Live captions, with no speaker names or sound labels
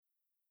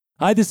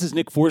Hi, this is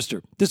Nick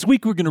Forster. This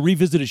week we're going to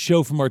revisit a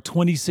show from our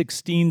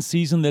 2016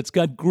 season that's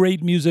got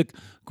great music,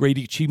 great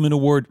achievement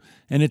award,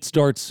 and it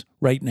starts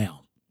right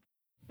now.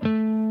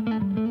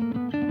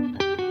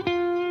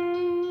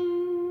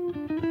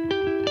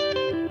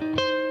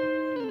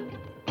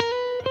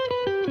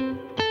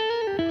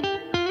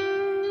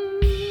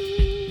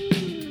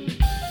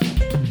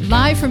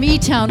 Live from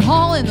eTown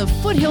Hall in the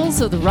foothills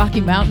of the Rocky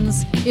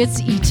Mountains,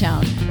 it's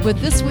eTown with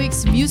this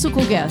week's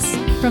musical guests.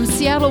 From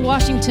Seattle,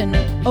 Washington,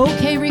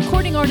 OK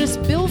recording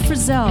artist Bill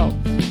Frisell.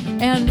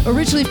 And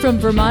originally from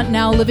Vermont,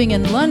 now living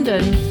in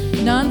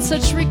London,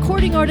 none-such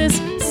recording artist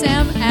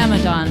Sam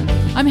Amison.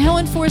 I'm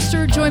Helen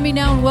Forster. Join me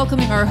now in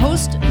welcoming our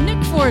host,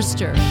 Nick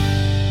Forster.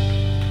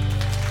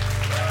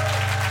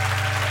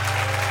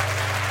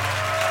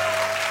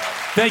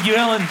 Thank you,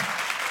 Helen.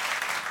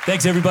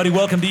 Thanks, everybody.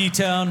 Welcome to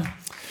eTown.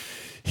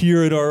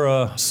 Here at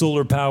our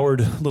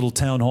solar-powered little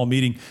town hall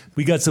meeting,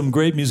 we got some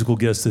great musical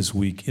guests this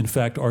week. In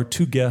fact, our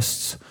two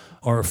guests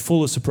are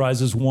full of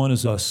surprises. One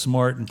is a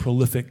smart and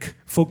prolific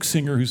folk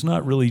singer who's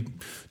not really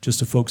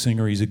just a folk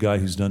singer. He's a guy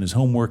who's done his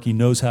homework. He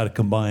knows how to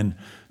combine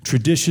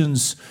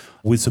traditions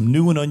with some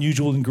new and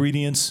unusual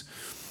ingredients.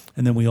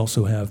 And then we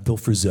also have Bill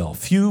Frisell.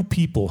 Few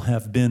people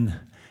have been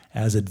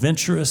as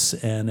adventurous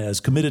and as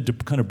committed to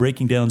kind of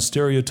breaking down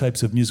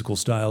stereotypes of musical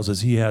styles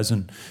as he has,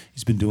 and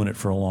he's been doing it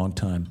for a long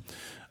time.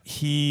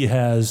 He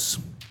has,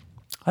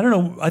 I don't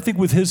know, I think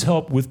with his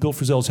help, with Bill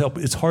Frisell's help,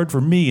 it's hard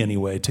for me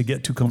anyway to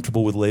get too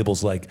comfortable with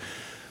labels like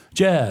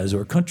jazz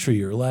or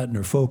country or Latin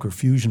or folk or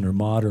fusion or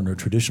modern or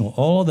traditional.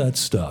 All that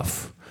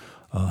stuff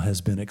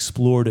has been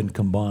explored and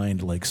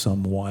combined like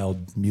some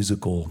wild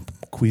musical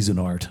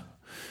Cuisinart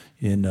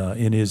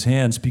in his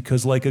hands,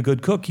 because like a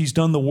good cook, he's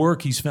done the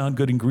work, he's found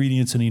good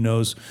ingredients, and he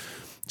knows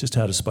just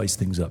how to spice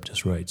things up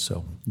just right.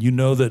 So you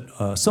know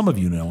that, some of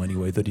you know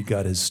anyway, that he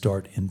got his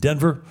start in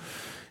Denver.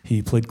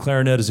 He played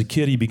clarinet as a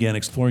kid. He began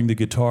exploring the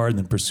guitar and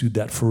then pursued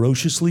that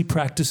ferociously,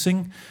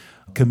 practicing,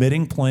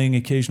 committing, playing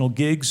occasional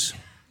gigs,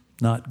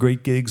 not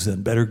great gigs,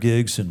 then better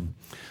gigs, and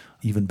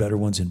even better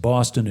ones in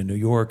Boston and New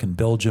York and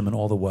Belgium, and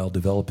all the while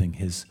developing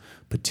his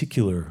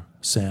particular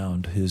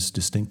sound, his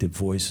distinctive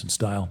voice and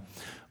style.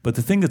 But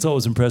the thing that's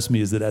always impressed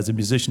me is that as a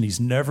musician, he's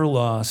never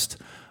lost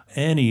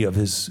any of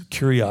his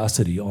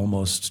curiosity,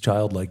 almost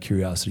childlike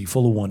curiosity,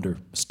 full of wonder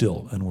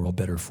still, and we're all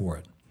better for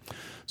it.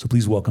 So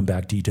please welcome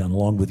back to eTown,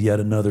 along with yet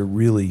another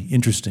really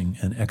interesting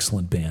and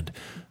excellent band,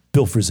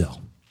 Bill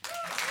Frisell.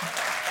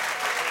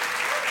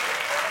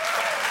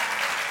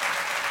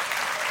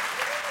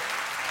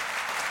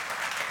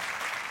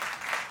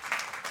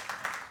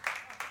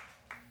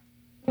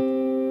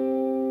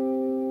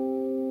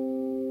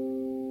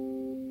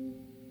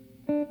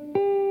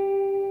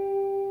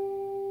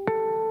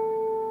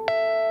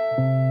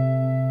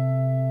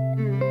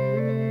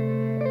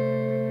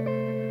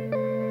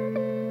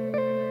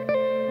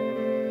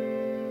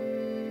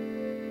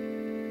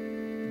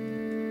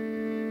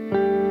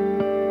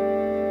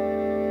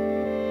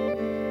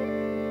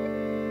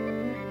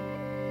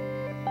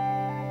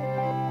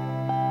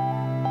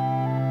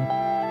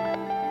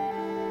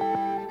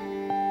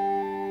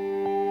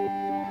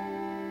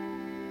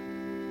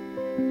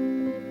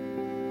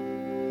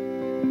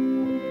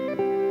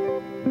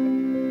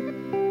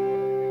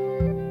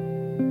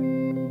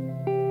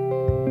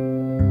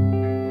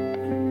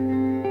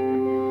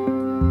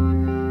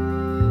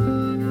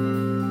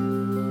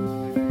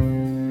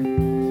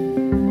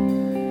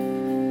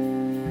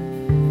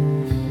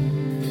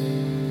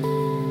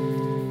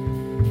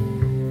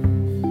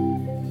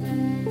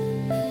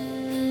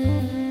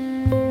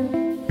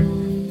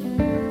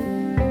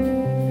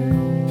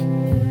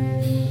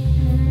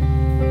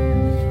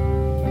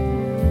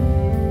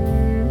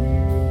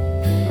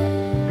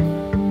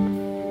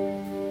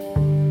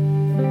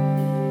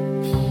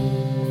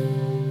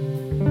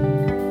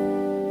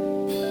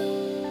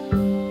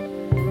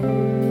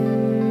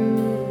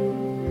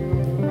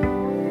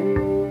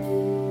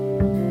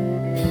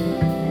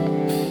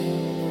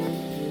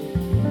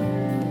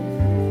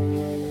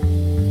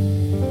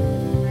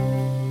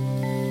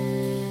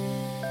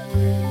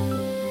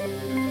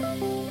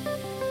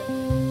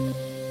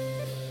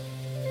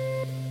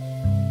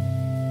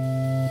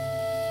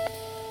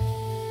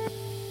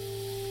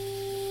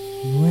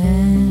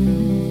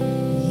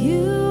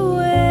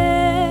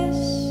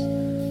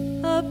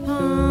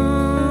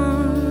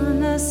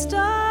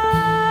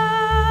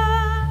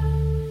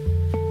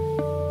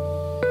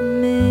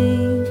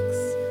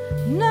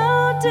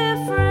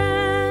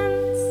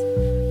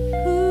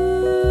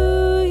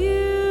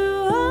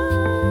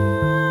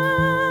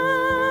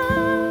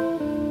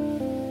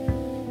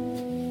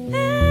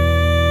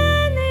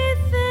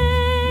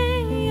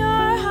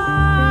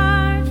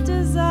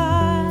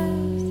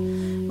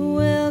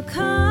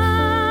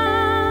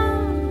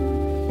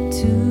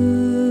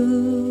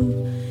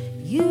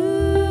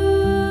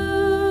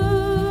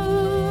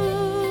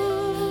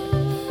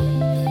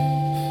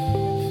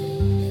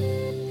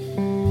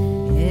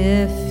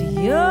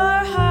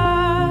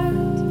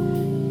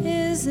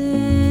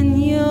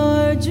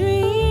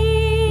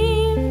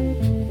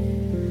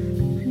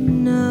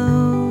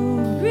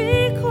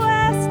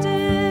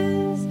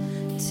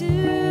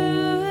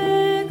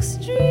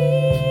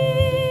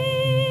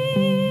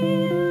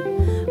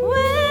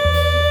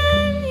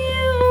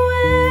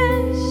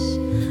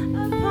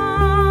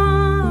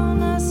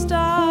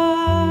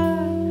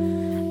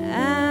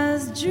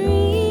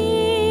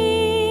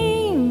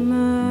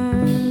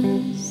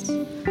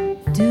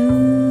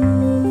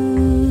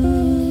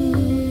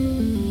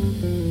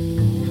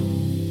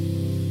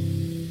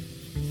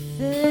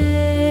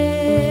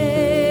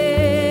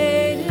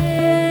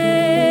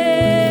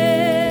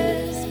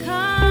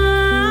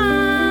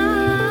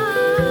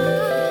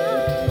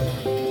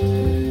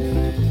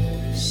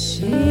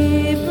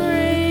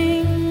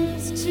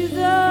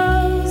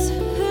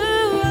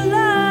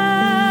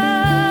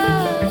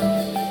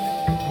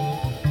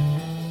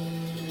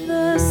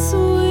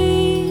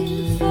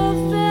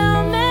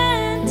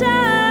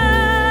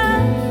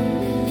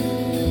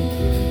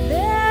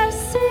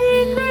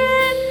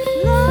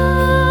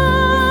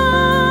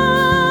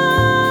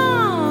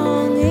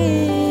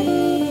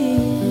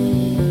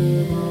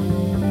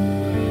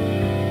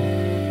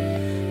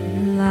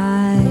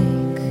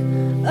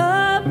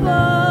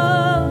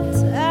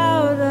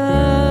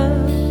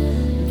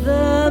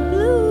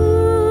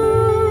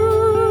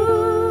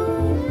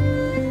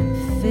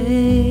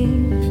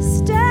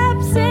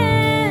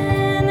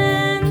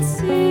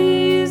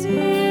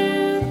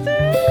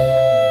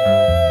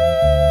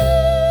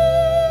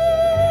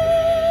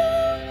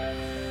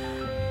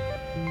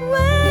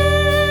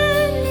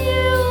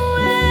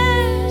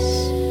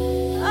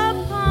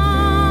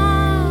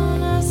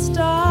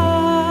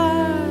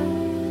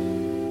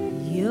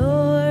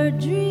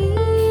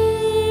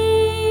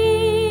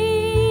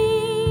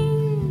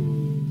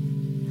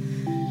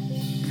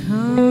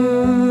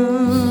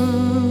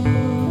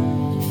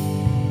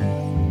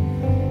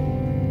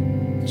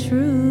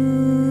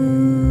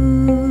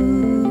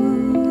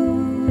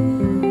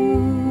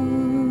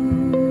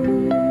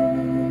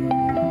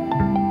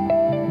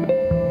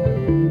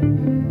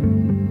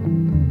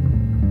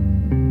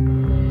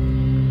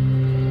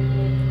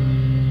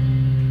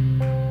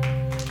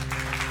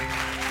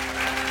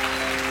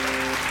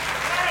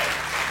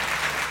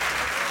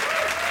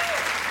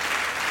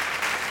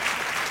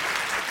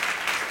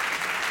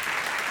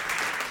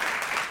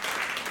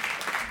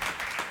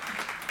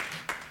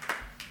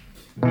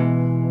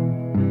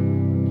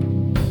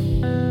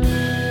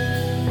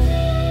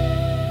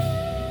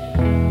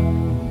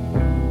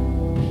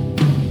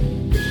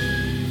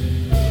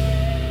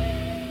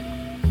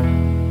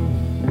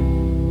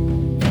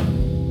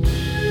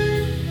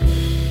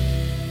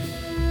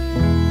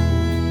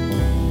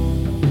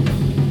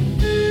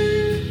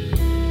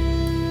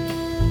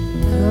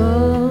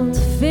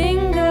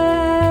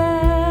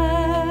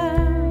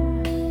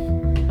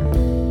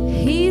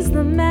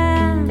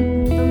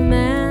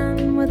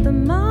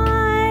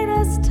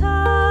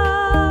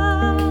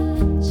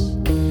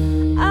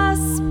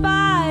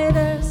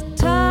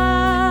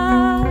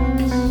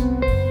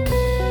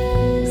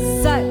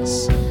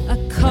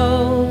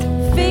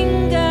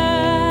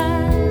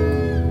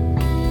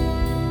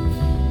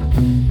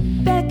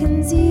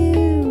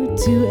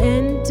 to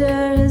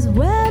enter his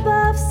web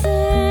of sin,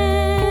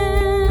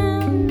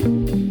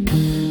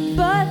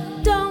 but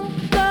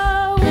don't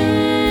go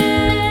in.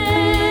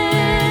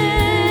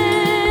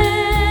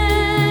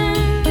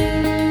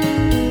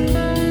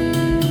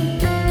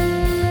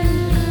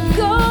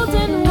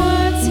 Golden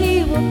words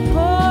he will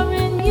pour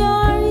in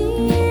your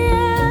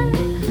ear,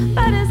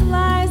 but his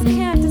lies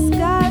can't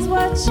disguise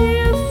what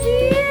you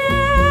fear.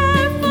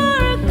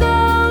 For a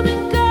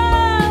golden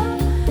girl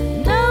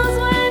knows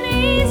when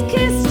he's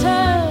kissed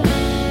her,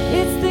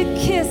 it's the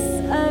kiss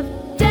of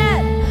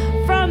death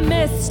from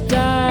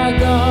Mr.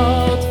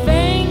 Goldfinger.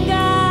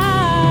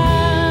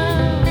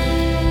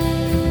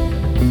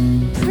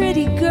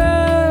 Pretty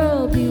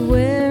girl,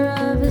 beware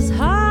of his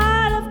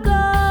heart of gold.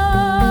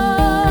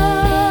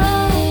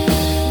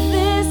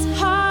 This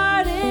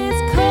heart is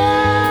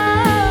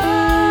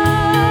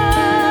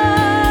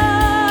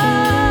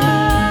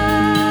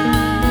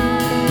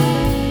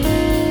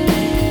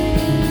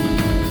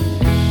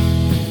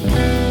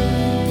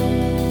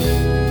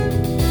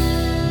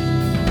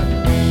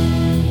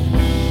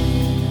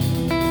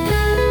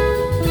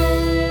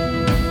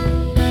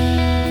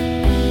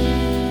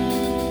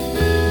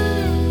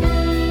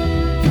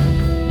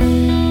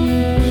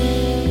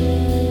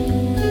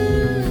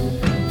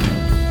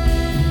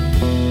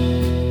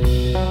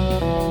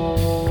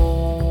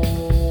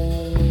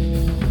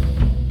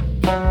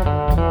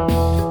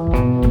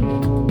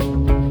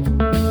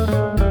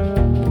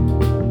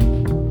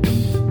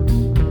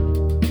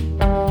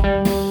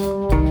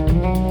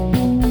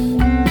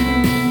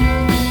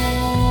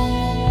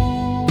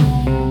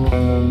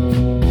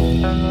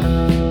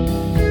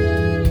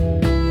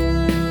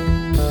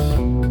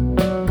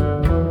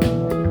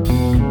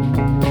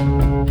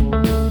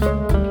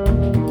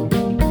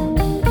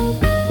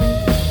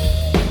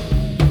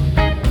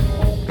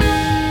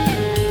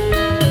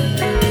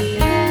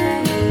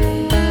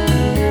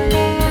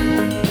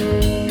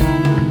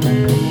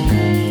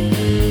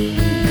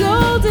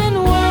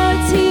golden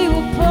words he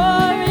will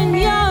pour in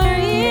your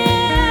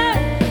ear,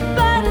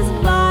 but his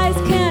lies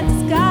can't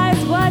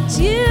disguise what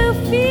you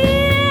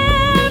fear.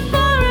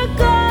 For a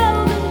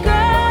golden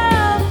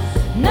girl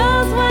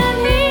knows when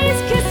he's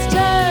kissed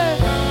her,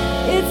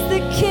 it's the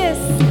kiss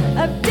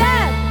of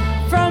death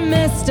from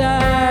Mr.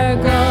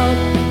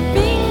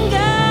 Goldfinger.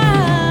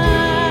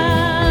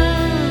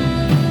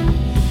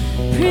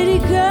 Pretty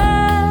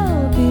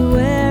girl,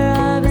 beware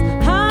of his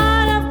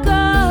heart of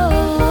gold.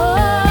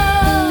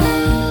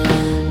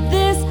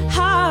 This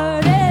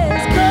heart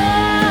is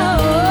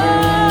cold.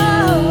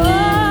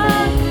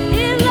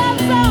 His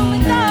love's only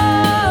gold.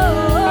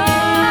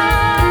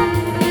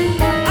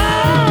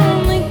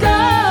 Only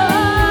gold.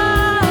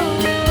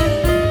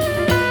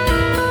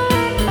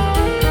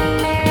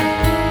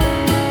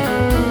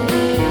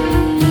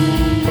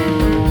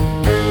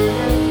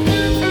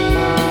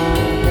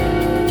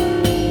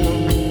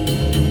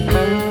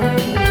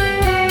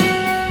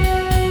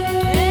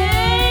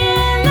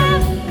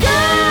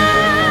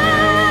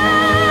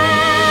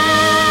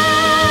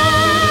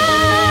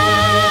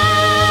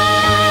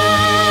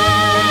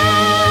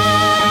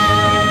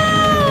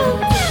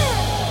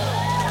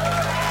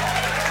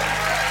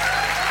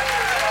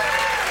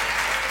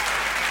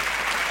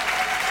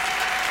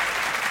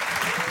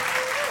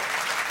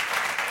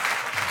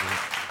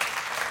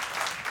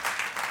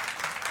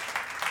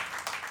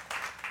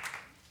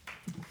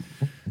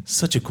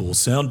 Such a cool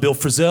sound. Bill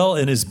Frisell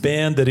and his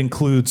band that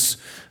includes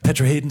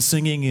Petra Hayden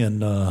singing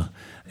and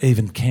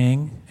Avon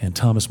Kang and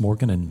Thomas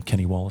Morgan and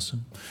Kenny Wollesen.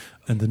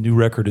 And the new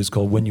record is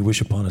called When You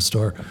Wish Upon a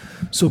Star.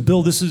 So,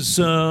 Bill, this is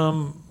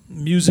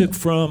music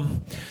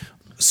from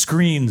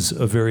screens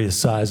of various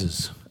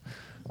sizes.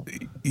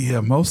 Yeah,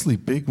 mostly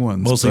big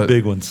ones. Mostly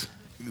big ones.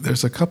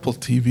 There's a couple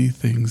TV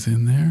things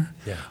in there.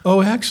 Yeah.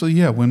 Oh, actually,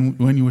 yeah.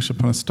 When You Wish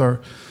Upon a Star,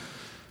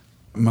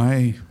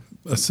 my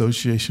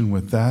association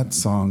with that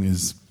song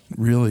is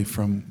really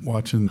from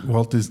watching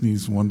Walt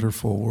Disney's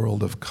Wonderful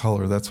World of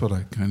Color. That's what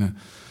I kind of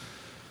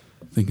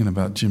thinking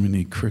about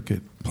Jiminy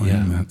Cricket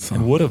playing that song.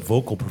 And what a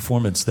vocal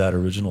performance that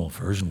original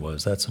version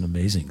was. That's an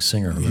amazing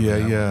singer.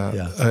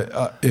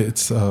 Yeah.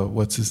 It's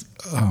what's his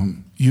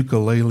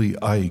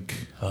Ukulele Ike.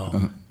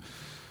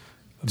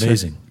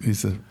 Amazing.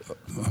 He's an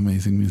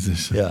amazing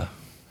musician. Yeah.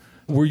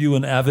 Were you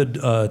an avid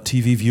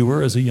TV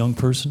viewer as a young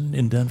person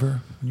in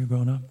Denver when you were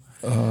growing up?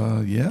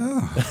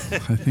 Yeah.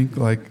 I think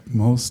like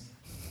most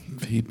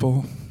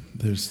people,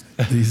 there's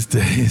these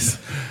days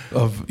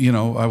of,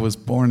 I was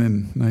born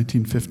in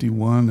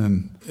 1951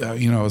 and,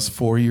 I was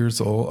 4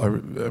 years old. I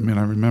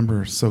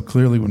remember so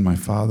clearly when my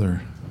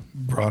father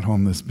brought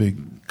home this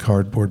big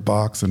cardboard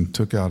box and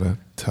took out a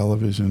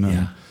television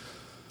and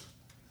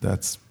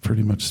that's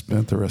pretty much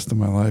spent the rest of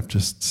my life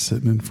just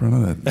sitting in front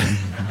of that thing.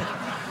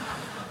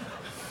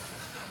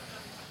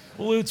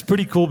 Well, it's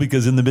pretty cool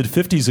because in the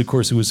mid-'50s, of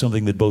course, it was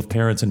something that both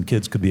parents and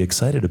kids could be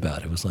excited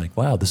about. It was like,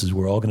 wow,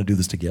 we're all going to do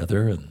this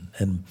together.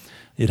 And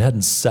it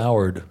hadn't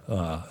soured,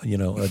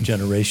 a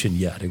generation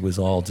yet. It was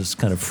all just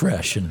kind of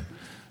fresh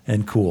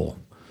and cool.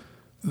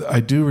 I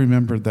do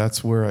remember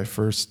that's where I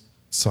first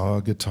saw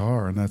a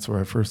guitar, and that's where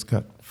I first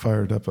got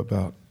fired up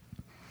about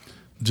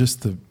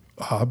just the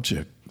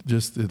object,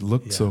 just it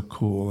looked so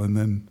cool. And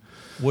then,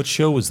 what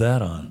show was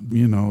that on?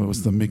 it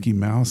was the Mickey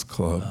Mouse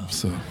Club.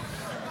 So,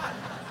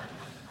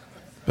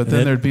 but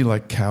then there'd be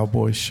like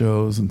cowboy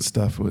shows and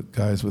stuff with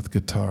guys with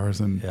guitars,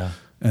 and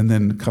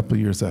then a couple of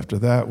years after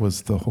that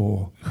was the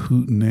whole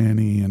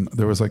hootenanny, and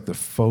there was like the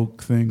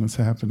folk thing was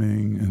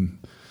happening,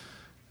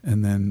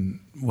 and then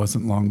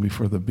wasn't long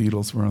before the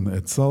Beatles were on the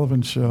Ed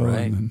Sullivan Show.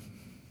 Right. And then,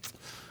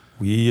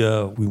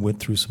 we went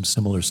through some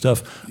similar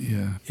stuff.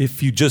 Yeah.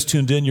 If you just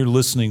tuned in, you're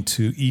listening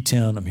to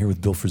eTown. I'm here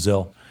with Bill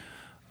Frisell.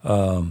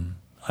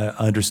 I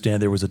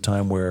understand there was a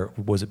time where,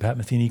 was it Pat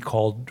Metheny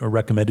called or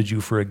recommended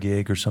you for a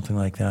gig or something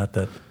like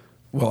that?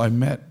 Well, I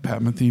met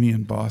Pat Metheny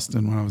in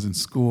Boston when I was in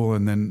school,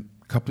 and then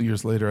a couple of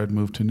years later I'd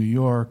moved to New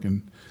York,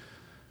 and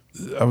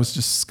I was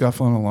just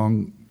scuffling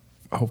along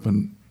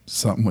hoping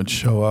something would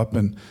show up.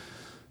 And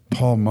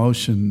Paul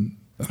Motion,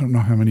 I don't know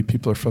how many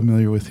people are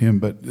familiar with him,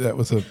 but that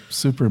was a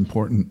super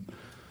important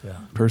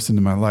person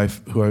in my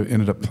life who I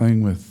ended up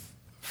playing with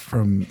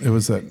it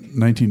was at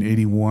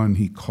 1981.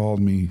 He called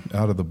me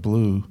out of the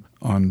blue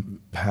on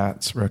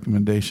Pat's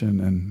recommendation,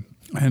 and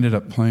I ended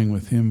up playing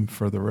with him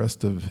for the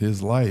rest of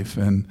his life,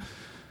 and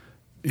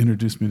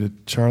introduced me to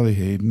Charlie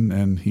Hayden,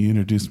 and he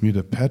introduced me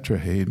to Petra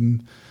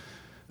Hayden.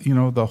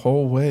 The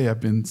whole way I've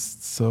been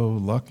so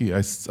lucky.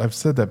 I've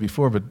said that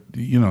before, but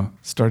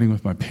starting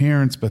with my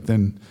parents, but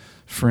then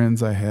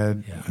friends I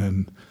had,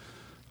 and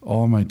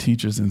all my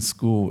teachers in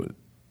school.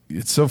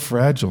 It's so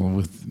fragile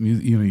with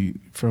music.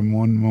 From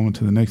one moment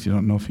to the next, you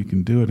don't know if you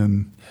can do it,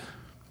 and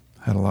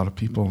had a lot of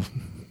people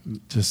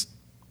just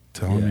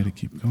telling me to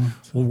keep going.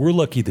 Well, we're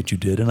lucky that you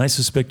did, and I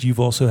suspect you've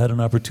also had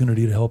an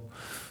opportunity to help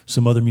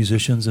some other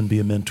musicians and be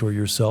a mentor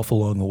yourself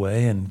along the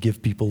way and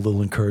give people a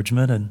little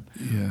encouragement. And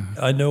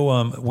I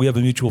know we have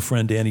a mutual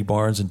friend, Danny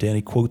Barnes, and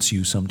Danny quotes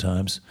you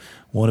sometimes.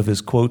 One of his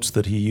quotes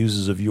that he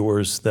uses of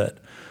yours that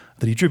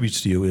he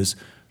attributes to you is,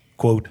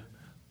 quote,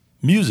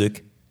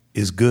 "Music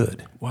is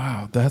good."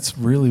 Wow, that's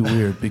really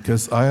weird,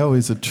 because I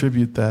always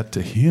attribute that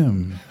to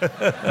him.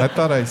 I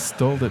thought I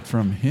stole it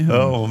from him.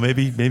 Oh,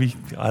 maybe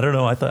I don't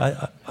know.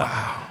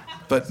 Wow.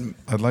 But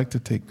I'd like to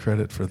take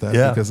credit for that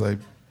because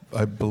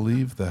I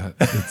believe that.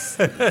 It's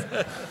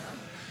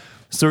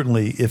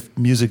certainly, if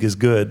music is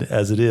good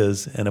as it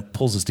is and it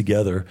pulls us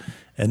together,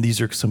 and these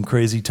are some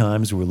crazy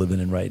times we're living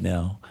in right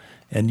now,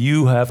 and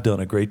you have done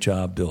a great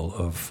job, Bill,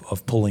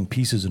 of pulling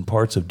pieces and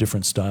parts of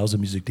different styles of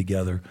music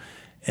together.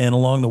 And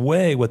along the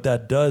way, what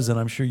that does, and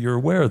I'm sure you're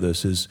aware of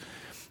this, is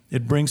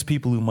it brings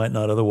people who might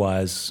not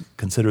otherwise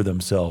consider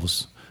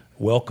themselves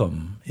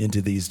welcome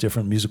into these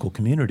different musical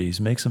communities,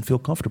 makes them feel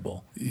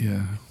comfortable.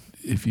 Yeah.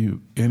 If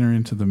you enter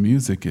into the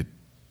music, it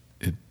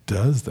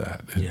does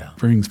that. It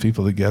brings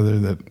people together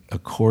that,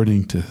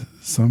 according to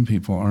some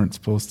people, aren't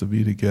supposed to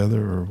be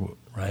together.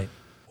 Right.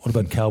 What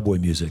about cowboy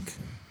music?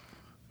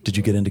 Did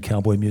you get into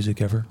cowboy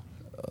music ever?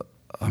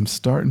 I'm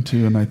starting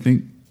to, and I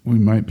think we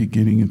might be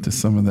getting into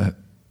some of that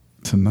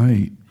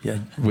tonight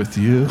with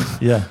you.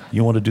 Yeah.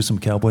 You want to do some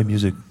cowboy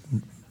music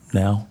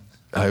now?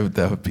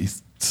 That would be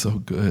so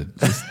good.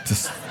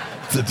 Just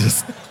to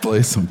just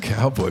play some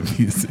cowboy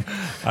music.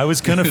 I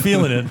was kind of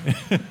feeling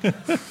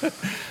it.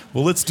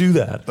 Well, let's do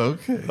that.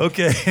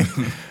 Okay.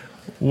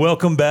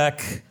 Welcome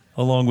back,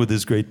 along with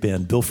this great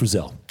band, Bill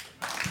Frisell.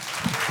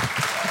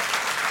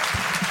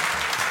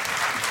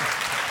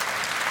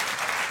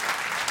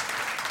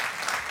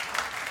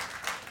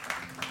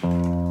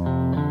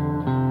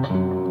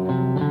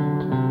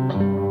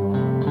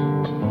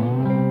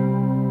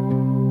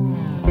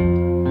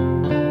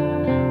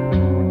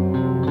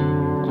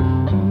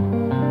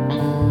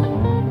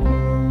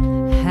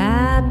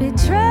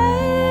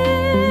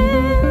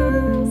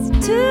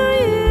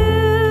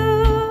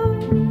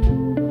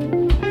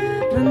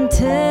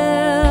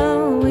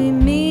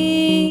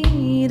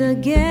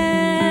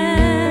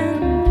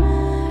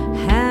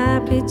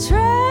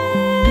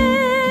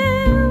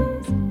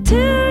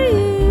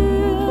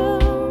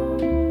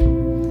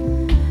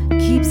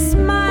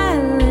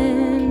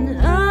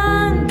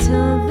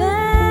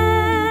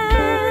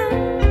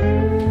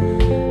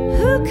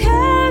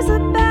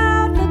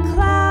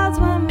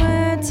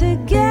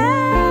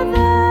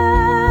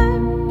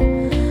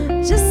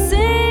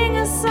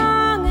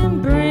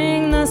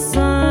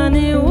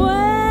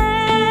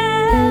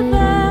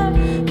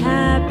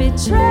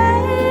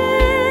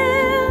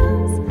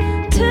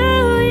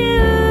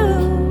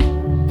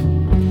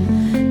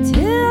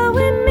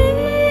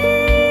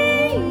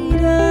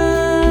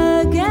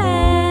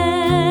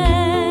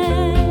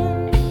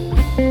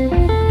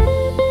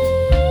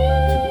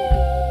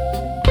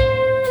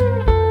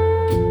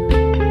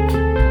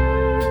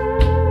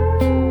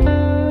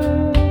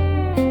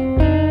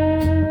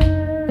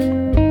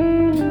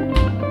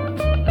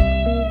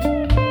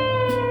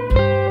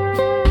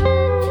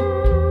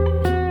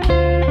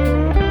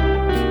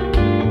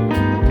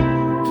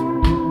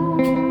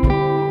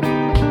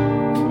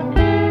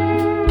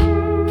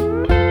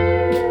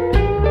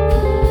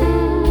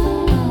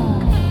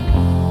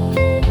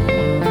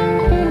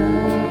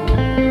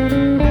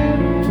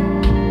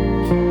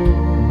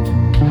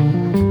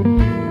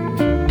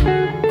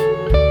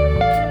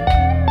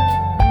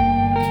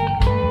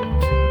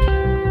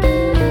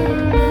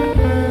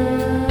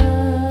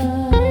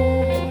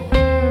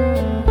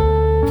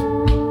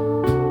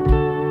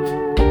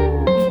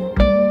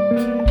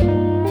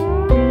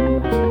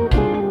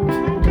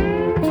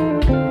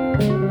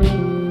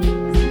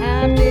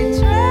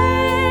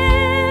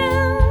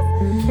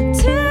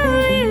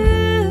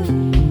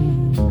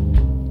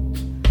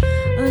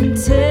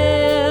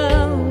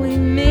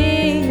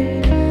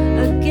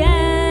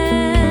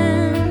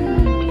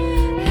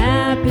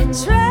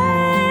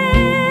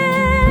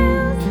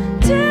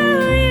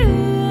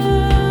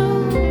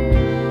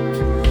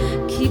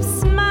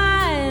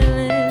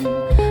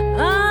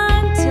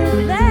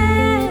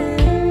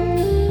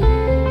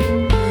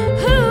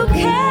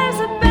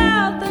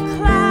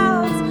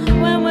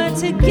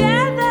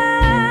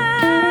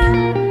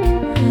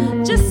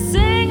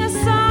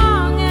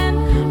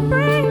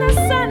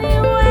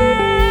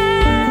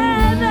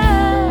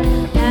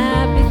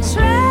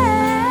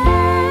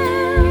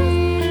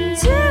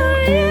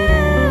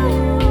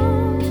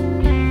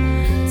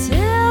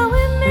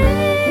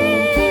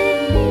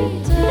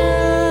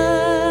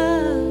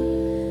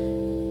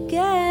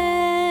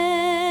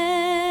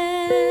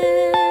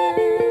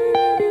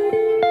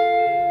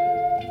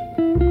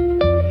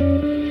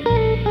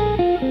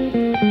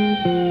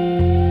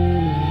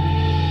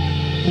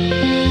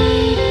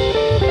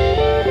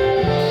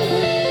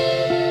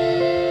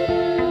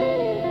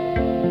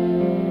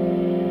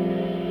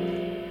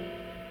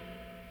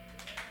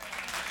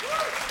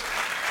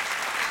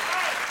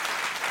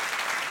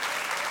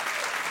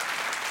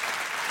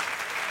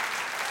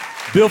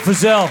 Bill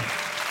Frisell,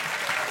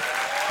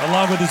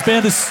 along with his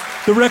band.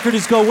 The record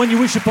is called When You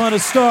Wish Upon a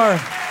Star.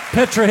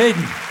 Petra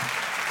Hayden,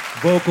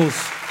 vocals.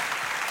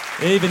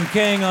 Avon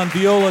Kang on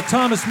viola.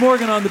 Thomas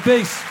Morgan on the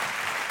bass.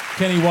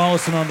 Kenny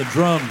Wallison on the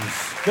drums.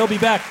 They'll be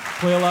back,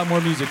 play a lot more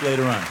music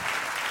later on.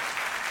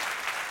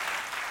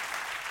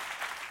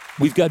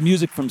 We've got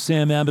music from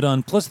Sam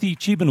Amison, plus the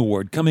Achievement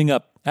Award coming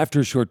up after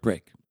a short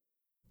break.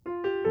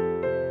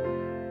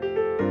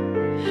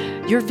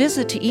 Your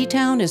visit to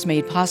eTown is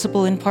made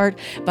possible in part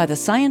by the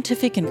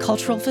Scientific and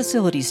Cultural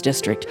Facilities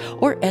District,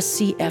 or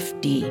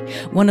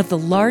SCFD, one of the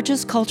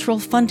largest cultural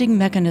funding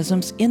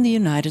mechanisms in the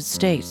United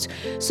States,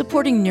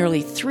 supporting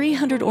nearly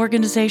 300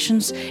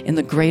 organizations in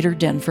the greater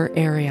Denver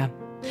area.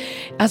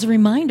 As a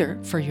reminder,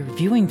 for your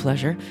viewing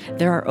pleasure,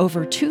 there are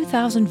over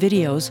 2,000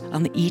 videos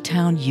on the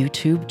eTown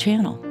YouTube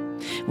channel,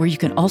 where you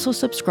can also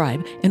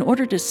subscribe in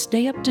order to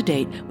stay up to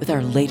date with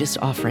our latest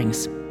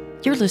offerings.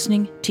 You're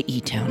listening to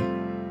eTown.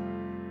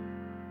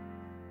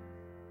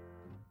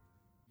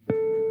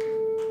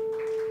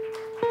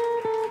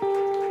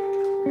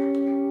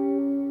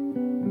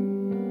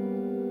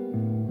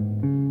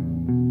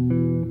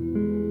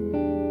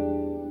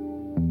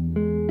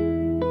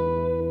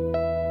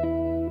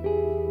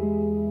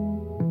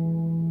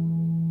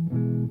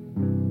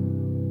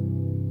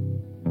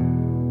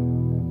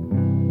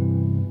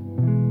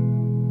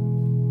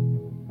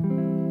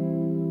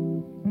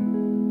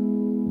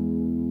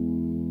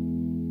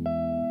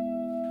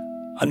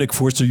 I'm Nick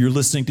Forster. You're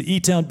listening to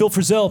eTown. Bill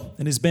Frisell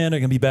and his band are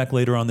going to be back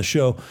later on the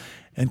show.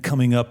 And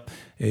coming up,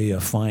 a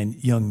fine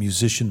young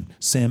musician,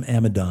 Sam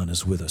Amison,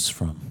 is with us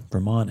from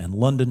Vermont and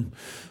London.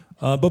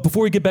 But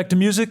before we get back to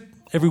music,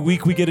 every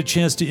week we get a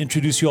chance to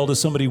introduce you all to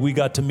somebody we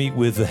got to meet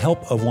with the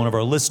help of one of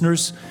our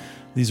listeners.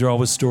 These are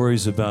always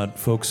stories about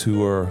folks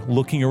who are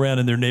looking around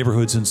in their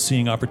neighborhoods and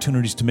seeing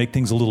opportunities to make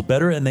things a little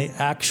better, and they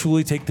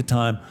actually take the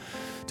time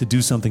to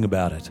do something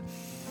about it.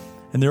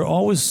 And they're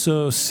always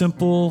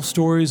simple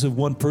stories of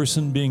one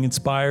person being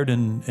inspired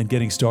and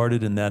getting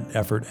started, and that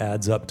effort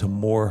adds up to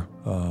more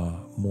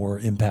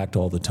impact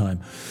all the time.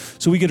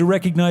 So we get to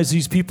recognize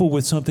these people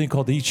with something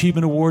called the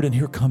Achievement Award, and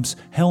here comes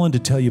Helen to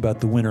tell you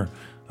about the winner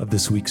of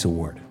this week's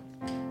award.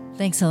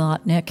 Thanks a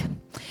lot, Nick.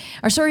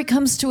 Our story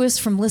comes to us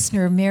from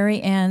listener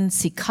Mary Ann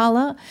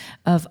Cicala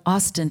of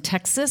Austin,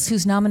 Texas,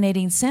 who's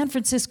nominating San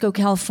Francisco,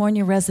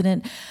 California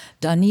resident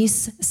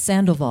Denise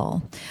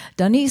Sandoval.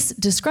 Denise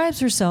describes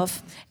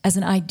herself as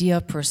an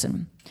idea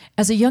person.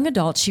 As a young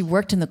adult, she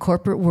worked in the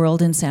corporate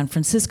world in San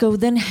Francisco,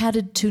 then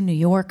headed to New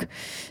York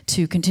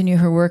to continue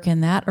her work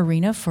in that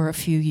arena for a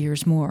few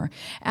years more.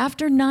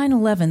 After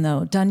 9/11,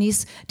 though,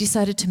 Denise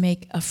decided to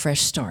make a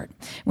fresh start.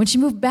 When she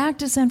moved back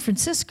to San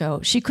Francisco,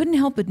 she couldn't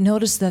help but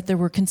notice that there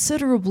were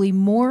considerably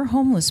more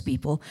homeless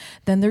people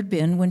than there'd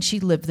been when she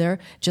lived there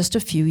just a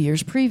few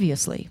years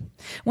previously.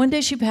 One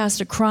day she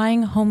passed a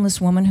crying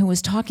homeless woman who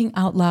was talking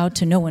out loud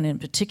to no one in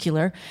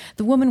particular.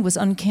 The woman was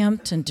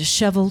unkempt and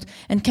disheveled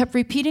and kept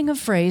repeating a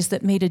phrase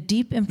that made a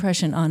deep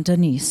impression on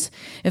Denise,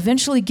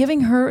 eventually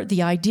giving her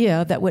the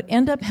idea that would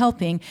end up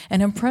helping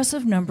an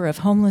impressive number of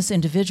homeless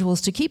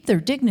individuals to keep their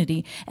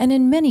dignity and,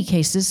 in many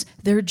cases,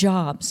 their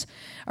jobs.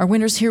 Our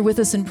winner's here with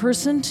us in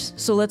person,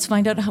 so let's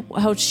find out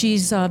how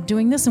she's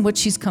doing this and what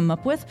she's come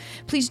up with.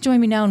 Please join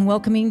me now in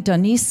welcoming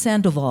Denise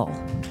Sandoval.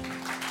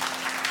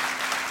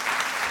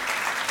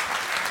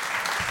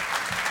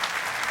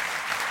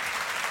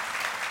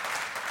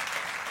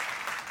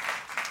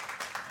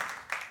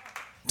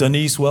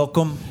 Denise,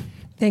 welcome.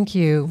 Thank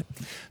you.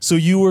 So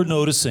you were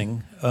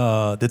noticing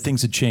that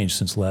things had changed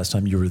since the last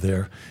time you were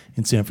there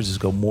in San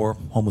Francisco, more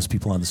homeless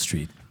people on the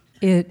street.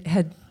 It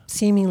had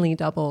seemingly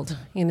doubled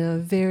in a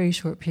very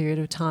short period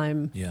of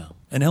time. Yeah.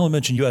 And Helen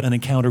mentioned you had an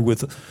encounter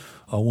with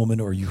a woman,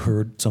 or you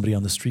heard somebody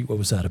on the street. What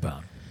was that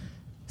about?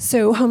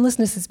 So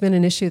homelessness has been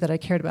an issue that I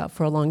cared about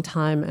for a long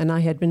time, and I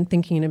had been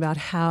thinking about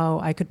how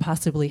I could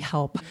possibly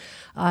help.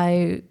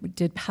 I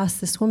did pass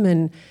this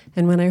woman,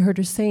 and when I heard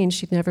her saying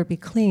she'd never be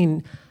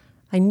clean,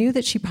 I knew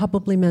that she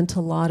probably meant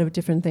a lot of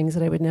different things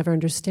that I would never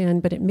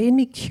understand, but it made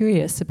me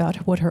curious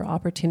about what her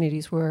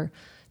opportunities were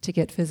to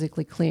get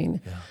physically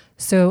clean. Yeah.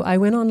 So I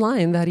went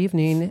online that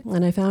evening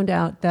and I found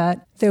out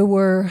that there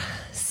were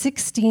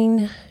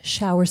 16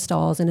 shower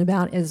stalls and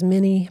about as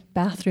many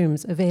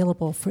bathrooms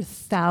available for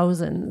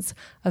thousands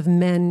of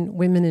men,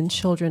 women, and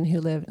children who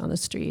lived on the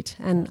street.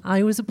 And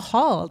I was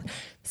appalled.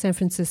 San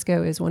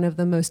Francisco is one of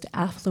the most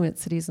affluent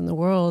cities in the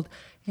world,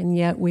 and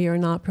yet we are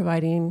not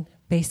providing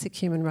basic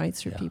human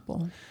rights for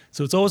people.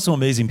 So it's always so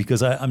amazing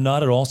because I'm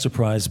not at all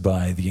surprised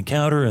by the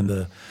encounter and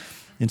the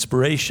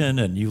inspiration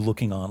and you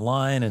looking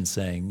online and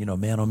saying,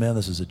 man, oh man,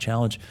 this is a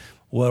challenge.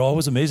 What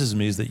always amazes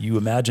me is that you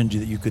imagined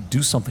that you could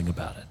do something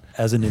about it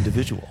as an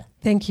individual.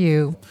 Thank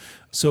you.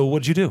 So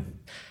what did you do?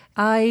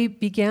 I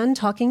began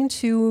talking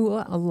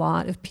to a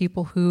lot of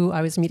people who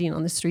I was meeting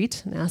on the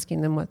street and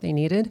asking them what they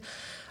needed.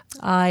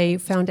 I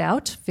found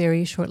out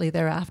very shortly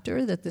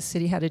thereafter that the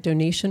city had a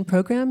donation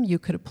program. You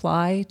could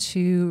apply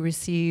to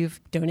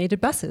receive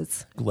donated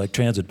buses. Like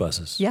transit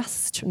buses?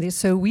 Yes.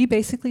 So we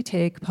basically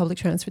take public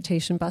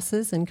transportation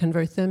buses and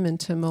convert them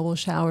into mobile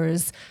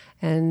showers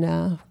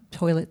and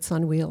toilets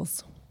on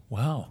wheels.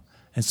 Wow.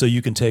 And so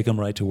you can take them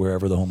right to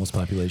wherever the homeless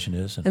population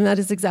is? And that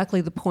is exactly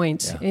the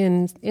point. Yeah.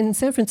 In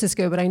San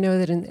Francisco, but I know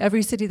that in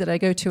every city that I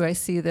go to, I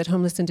see that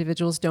homeless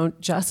individuals don't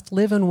just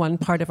live in one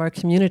part of our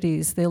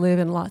communities. They live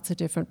in lots of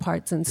different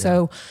parts. And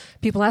so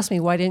people ask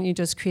me, why didn't you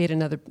just create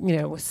another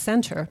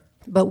center?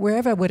 But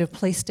wherever I would have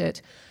placed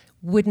it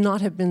would not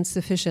have been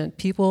sufficient.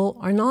 People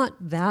are not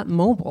that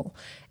mobile.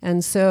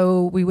 And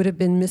so we would have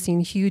been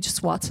missing huge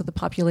swaths of the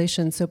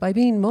population. So by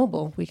being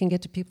mobile, we can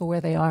get to people where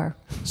they are.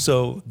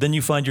 So then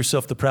you find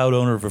yourself the proud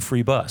owner of a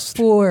free bus.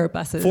 4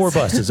 buses. 4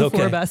 buses, okay.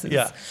 4 buses.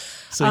 Yeah.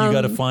 So you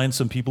got to find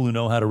some people who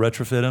know how to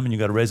retrofit them, and you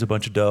got to raise a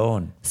bunch of dough.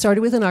 And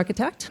started with an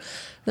architect.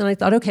 Then I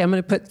thought, okay, I'm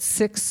going to put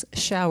 6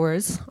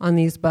 showers on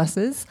these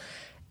buses.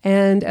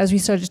 And as we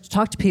started to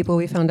talk to people,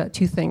 we found out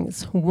 2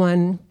 things.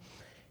 One,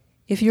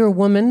 if you're a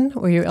woman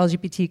or you're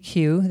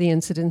LGBTQ, the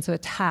incidence of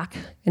attack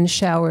in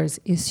showers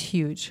is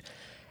huge.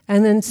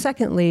 And then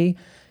secondly,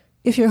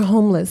 if you're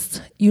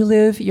homeless, you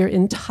live your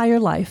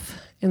entire life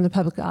in the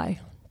public eye.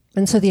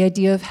 And so the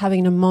idea of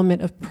having a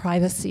moment of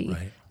privacy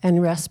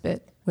and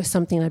respite was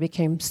something I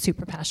became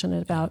super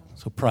passionate about.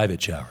 So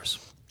private showers.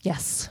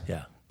 Yes.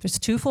 Yeah. There's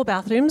 2 full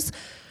bathrooms.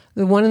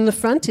 The one in the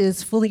front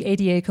is fully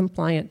ADA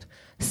compliant.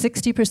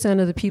 60%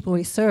 of the people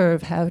we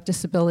serve have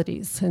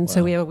disabilities. And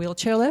so we have a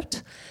wheelchair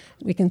lift.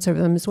 We can serve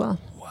them as well.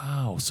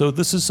 Wow. So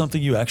this is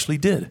something you actually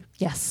did.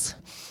 Yes.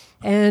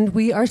 And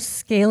we are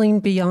scaling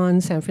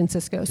beyond San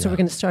Francisco. So we're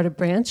going to start a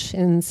branch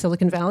in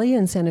Silicon Valley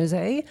and San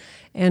Jose.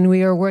 And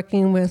we are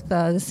working with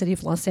the city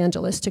of Los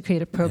Angeles to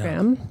create a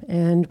program.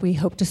 And we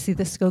hope to see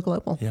this go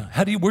global. Yeah.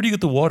 Where do you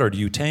get the water? Do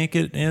you tank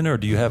it in, or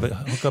do you have it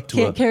hook up to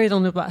Can't carry it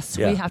on the bus.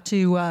 Yeah. We have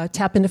to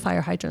tap into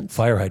fire hydrants.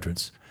 Fire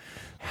hydrants.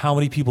 How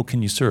many people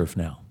can you serve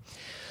now?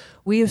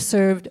 We have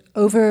served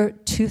over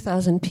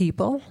 2,000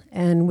 people,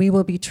 and we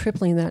will be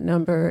tripling that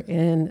number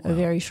in a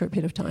very short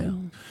period of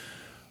time.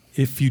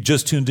 Yeah. If you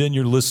just tuned in,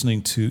 you're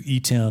listening to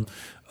eTown.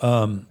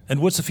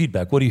 And what's the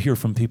feedback? What do you hear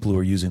from people who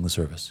are using the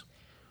service?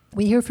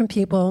 We hear from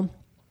people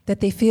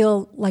that they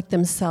feel like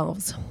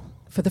themselves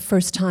for the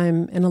first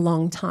time in a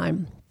long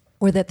time,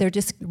 or that they're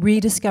just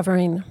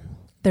rediscovering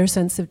their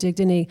sense of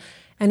dignity.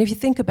 And if you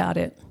think about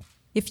it,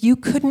 if you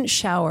couldn't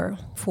shower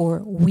for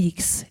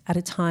weeks at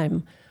a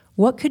time,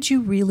 what could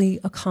you really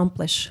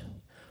accomplish?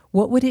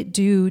 What would it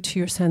do to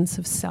your sense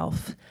of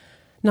self?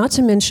 Not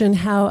to mention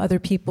how other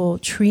people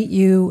treat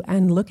you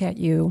and look at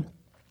you.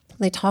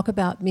 They talk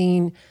about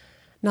being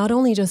not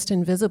only just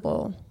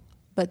invisible,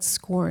 but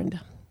scorned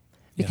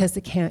because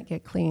they can't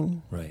get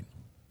clean. Right.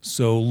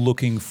 So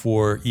looking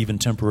for even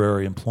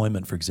temporary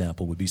employment, for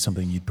example, would be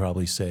something you'd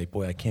probably say,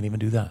 boy, I can't even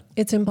do that.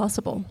 It's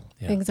impossible.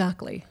 Yeah.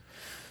 Exactly.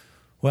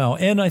 Wow.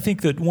 And I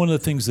think that one of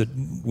the things that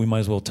we might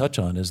as well touch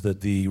on is that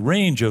the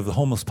range of the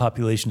homeless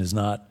population is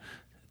not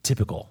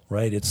typical,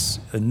 right? It's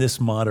in this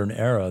modern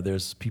era,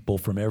 there's people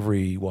from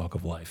every walk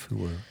of life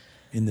who are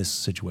in this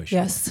situation.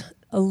 Yes.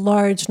 A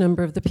large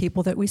number of the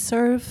people that we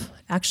serve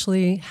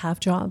actually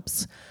have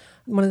jobs.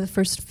 One of the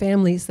first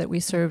families that we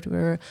served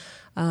were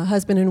a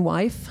husband and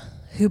wife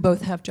who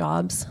both have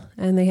jobs,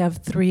 and they have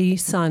 3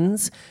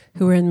 sons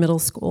who are in middle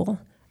school.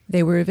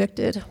 They were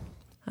evicted,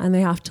 and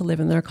they have to live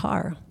in their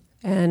car.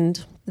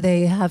 And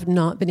they have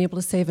not been able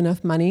to save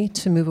enough money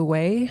to move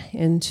away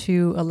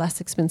into a less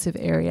expensive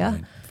area.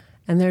 Right.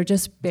 And they're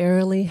just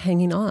barely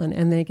hanging on,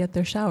 and they get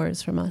their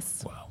showers from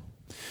us. Wow.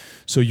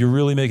 So you're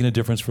really making a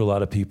difference for a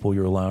lot of people.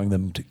 You're allowing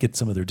them to get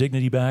some of their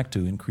dignity back,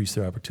 to increase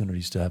their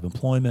opportunities to have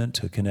employment,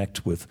 to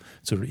connect with,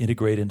 sort of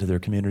integrate into their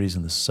communities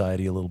and the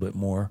society a little bit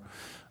more.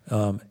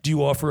 Do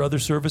you offer other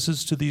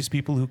services to these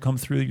people who come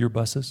through your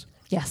buses?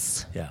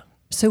 Yes. Yeah.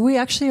 So we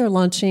actually are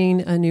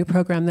launching a new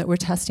program that we're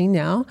testing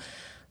now.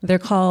 They're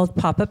called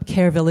pop-up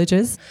care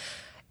villages.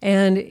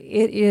 And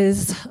it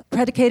is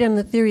predicated on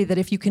the theory that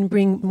if you can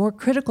bring more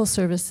critical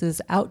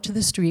services out to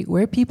the street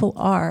where people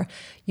are,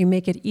 you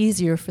make it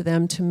easier for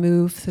them to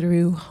move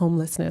through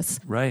homelessness.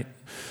 Right.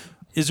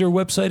 Is there a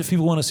website if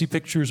people want to see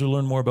pictures or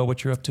learn more about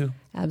what you're up to?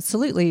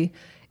 Absolutely.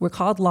 We're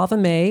called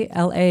Lavamae,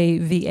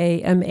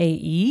 Lavamae,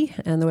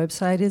 and the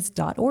website is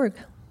 .org.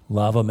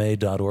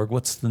 Lavamae.org.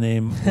 What's the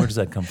name? Where does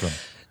that come from?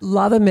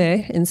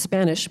 Lavame in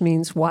Spanish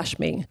means wash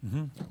me.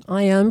 Mm-hmm.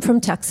 I am from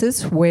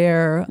Texas,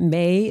 where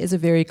May is a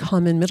very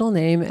common middle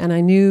name, and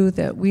I knew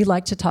that we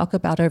like to talk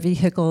about our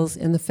vehicles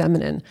in the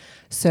feminine.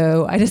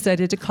 So I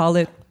decided to call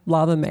it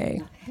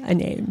Lavame, a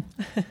name.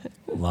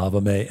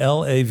 Lavamae,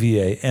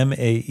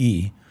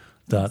 Lavamae.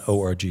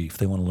 eTown.org if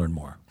they want to learn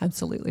more.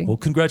 Absolutely. Well,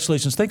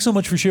 congratulations. Thanks so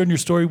much for sharing your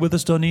story with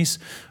us, Donice.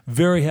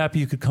 Very happy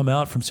you could come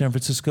out from San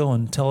Francisco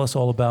and tell us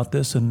all about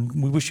this,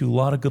 and we wish you a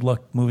lot of good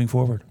luck moving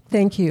forward.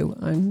 Thank you.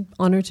 I'm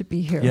honored to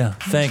be here. Yeah,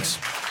 thanks.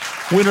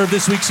 Winner of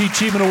this week's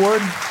Achievement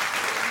Award,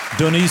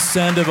 Donice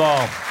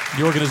Sandoval.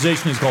 The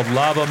organization is called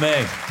Lava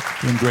May,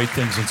 doing great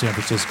things in San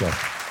Francisco.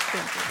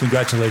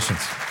 Congratulations.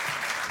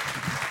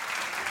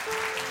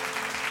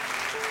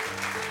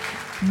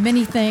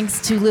 Many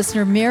thanks to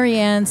listener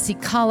Marianne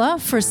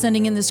Sikala for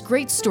sending in this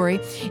great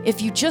story.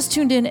 If you just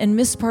tuned in and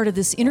missed part of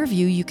this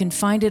interview, you can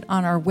find it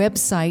on our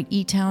website,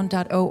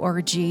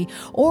 eTown.org.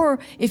 Or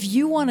if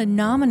you want to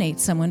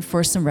nominate someone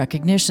for some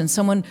recognition,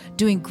 someone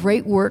doing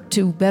great work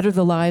to better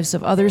the lives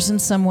of others in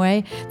some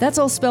way, that's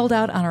all spelled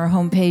out on our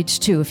homepage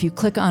too. If you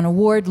click on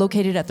award,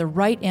 located at the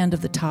right end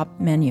of the top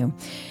menu.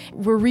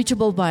 We're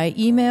reachable by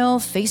email,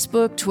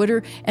 Facebook,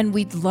 Twitter, and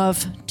we'd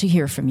love to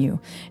hear from you.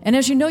 And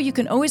as you know, you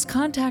can always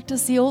contact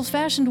us the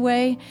old-fashioned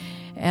way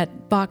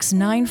at Box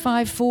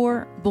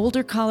 954,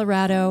 Boulder,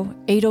 Colorado,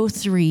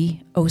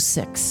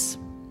 80306.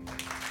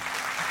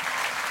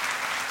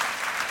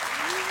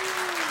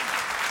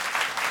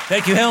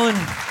 Thank you, Helen.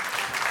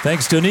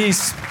 Thanks,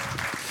 Donice.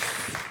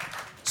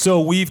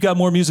 So we've got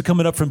more music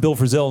coming up from Bill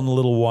Frisell in a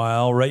little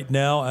while. Right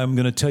now, I'm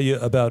going to tell you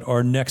about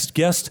our next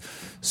guest.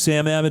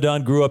 Sam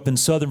Amidon grew up in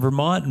southern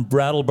Vermont, in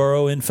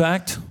Brattleboro, in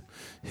fact.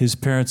 His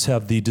parents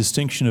have the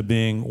distinction of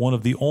being one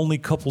of the only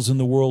couples in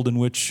the world in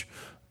which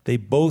they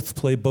both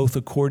play both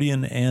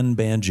accordion and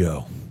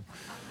banjo.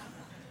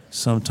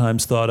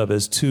 Sometimes thought of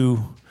as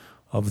two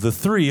of the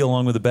three,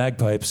 along with the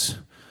bagpipes,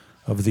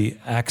 of the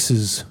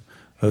axes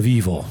of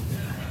evil.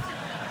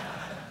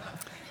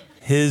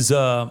 His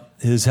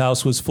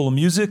house was full of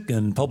music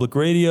and public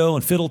radio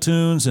and fiddle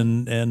tunes,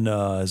 and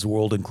his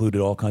world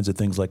included all kinds of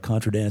things like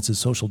contra dances,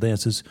 social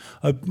dances.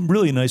 A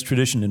really nice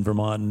tradition in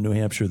Vermont and New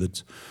Hampshire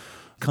that's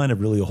kind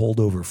of really a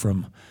holdover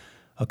from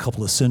a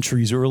couple of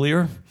centuries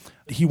earlier.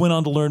 He went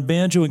on to learn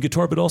banjo and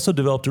guitar, but also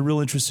developed a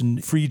real interest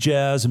in free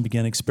jazz and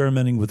began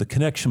experimenting with the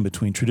connection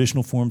between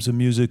traditional forms of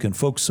music and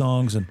folk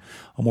songs and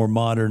a more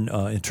modern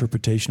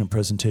interpretation and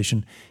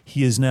presentation.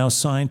 He is now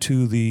signed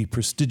to the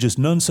prestigious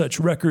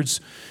Nonesuch Records.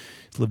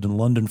 He's lived in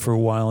London for a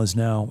while, is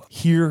now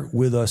here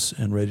with us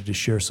and ready to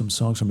share some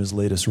songs from his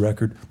latest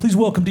record. Please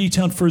welcome to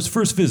eTown for his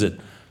first visit,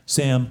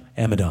 Sam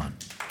Amidon.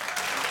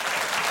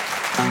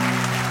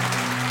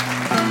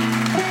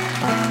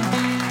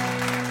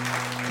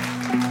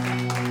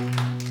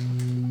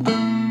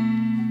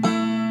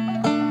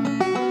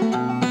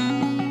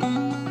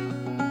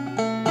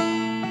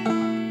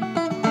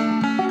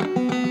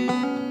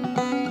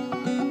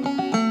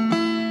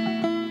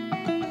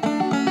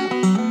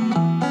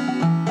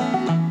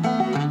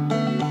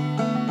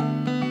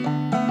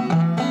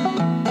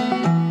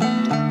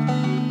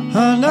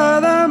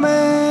 Another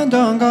man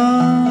done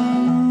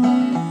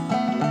gone.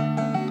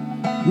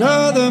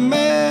 Another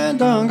man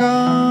done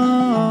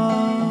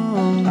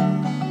gone.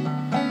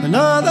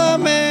 Another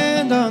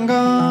man done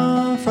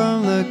gone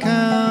from the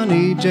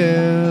county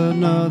jail.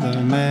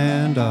 Another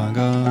man done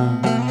gone.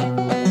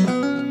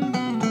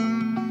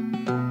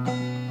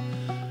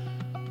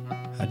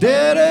 I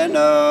didn't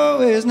know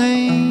his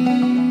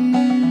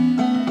name.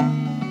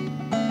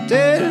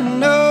 Didn't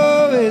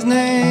know his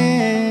name.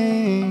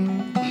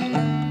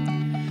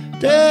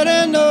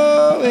 Didn't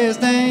know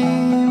his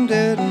name,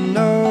 didn't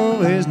know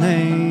his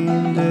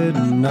name,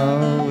 didn't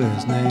know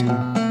his name.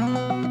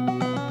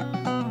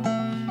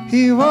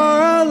 He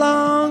wore a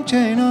long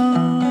chain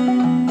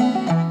on,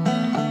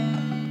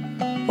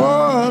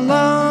 wore a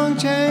long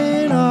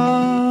chain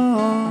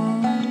on,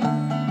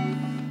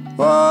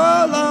 wore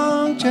a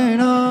long chain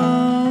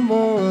on,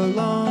 wore a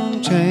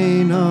long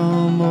chain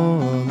on,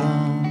 wore a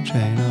long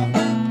chain on.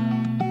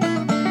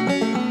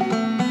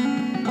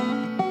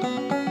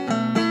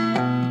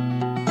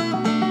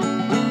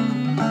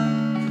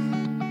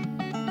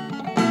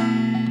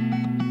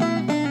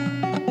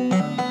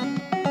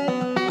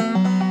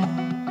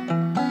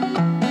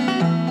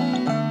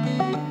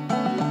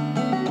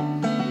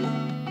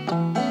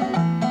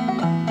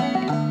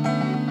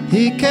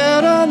 He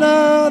killed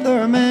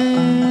another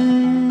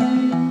man,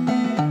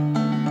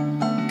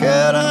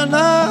 killed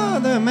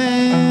another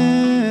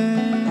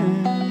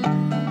man,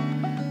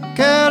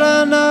 killed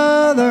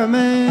another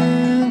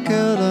man,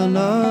 killed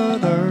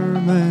another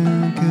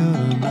man, killed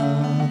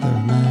another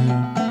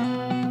man.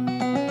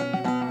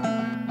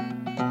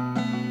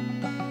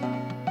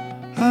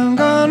 I'm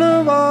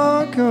gonna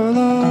walk your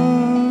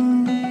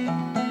love,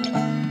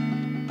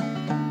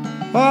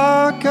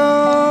 walk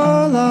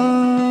your love.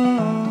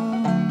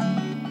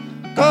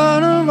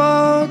 Gonna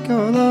walk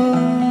your love.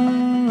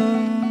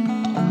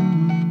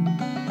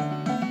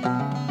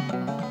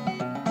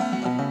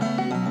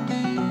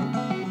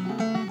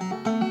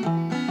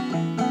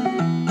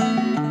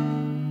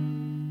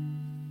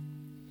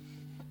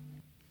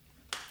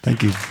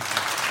 Thank you.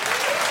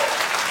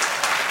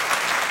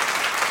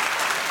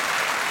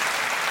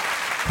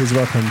 Please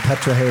welcome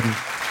Petra Hayden.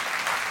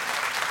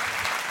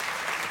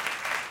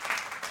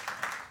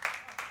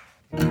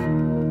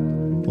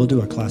 We'll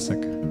do a classic.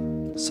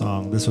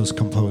 song. This was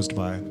composed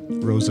by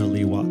Rosa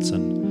Lee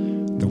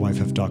Watson, the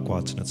wife of Doc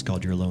Watson. It's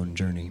called Your Lone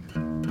Journey.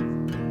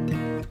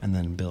 And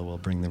then Bill will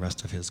bring the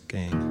rest of his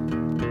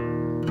gang.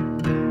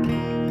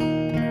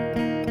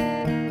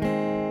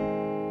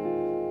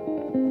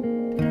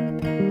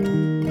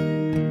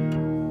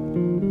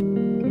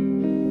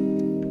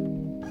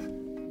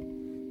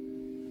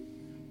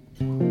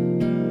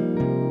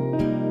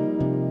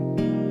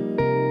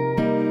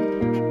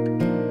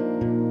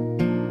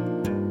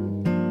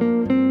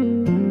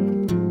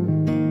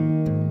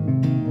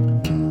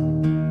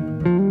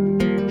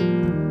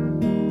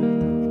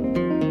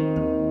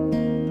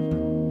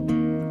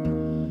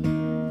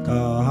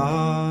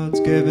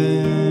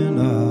 Given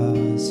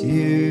us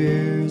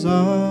years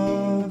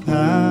of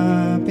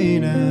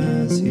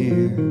happiness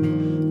here.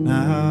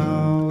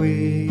 Now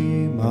we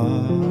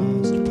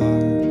must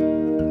part.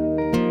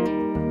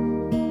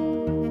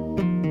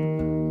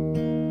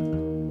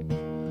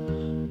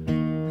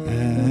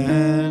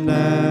 And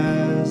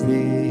as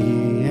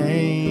the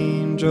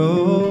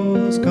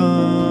angels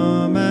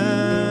come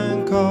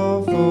and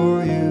call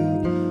for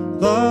you,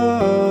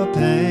 the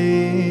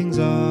pangs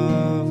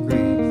of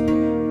grief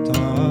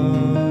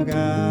tug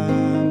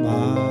at my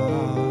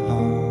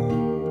heart.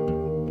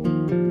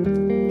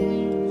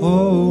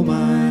 Oh,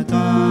 my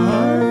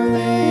darling,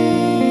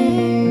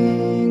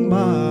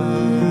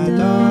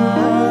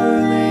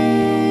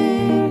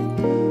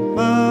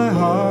 my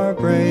heart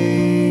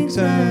breaks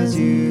as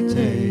you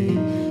take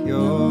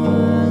your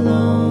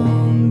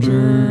long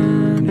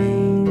journey.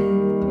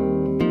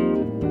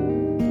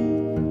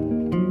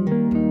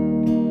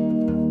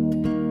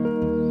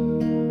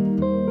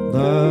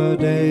 The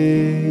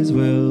days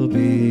will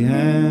be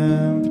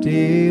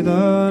empty,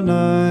 the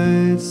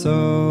nights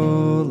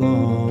so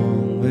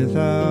long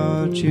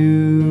without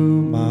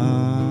you,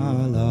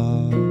 my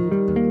love.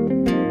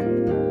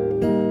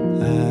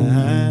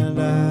 And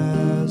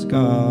as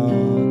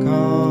God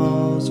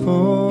calls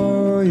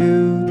for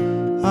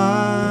you,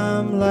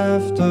 I'm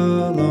left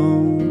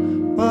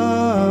alone,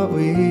 but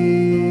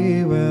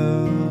we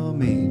will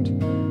meet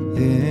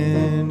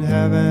in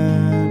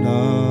heaven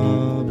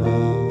above.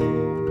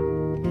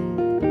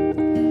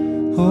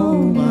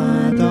 Oh,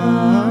 my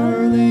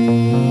darling,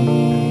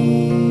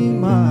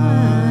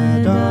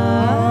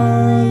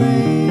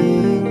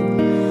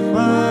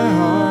 my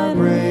heart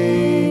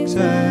breaks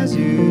as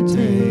you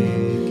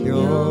take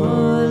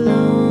your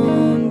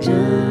long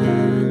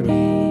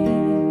journey.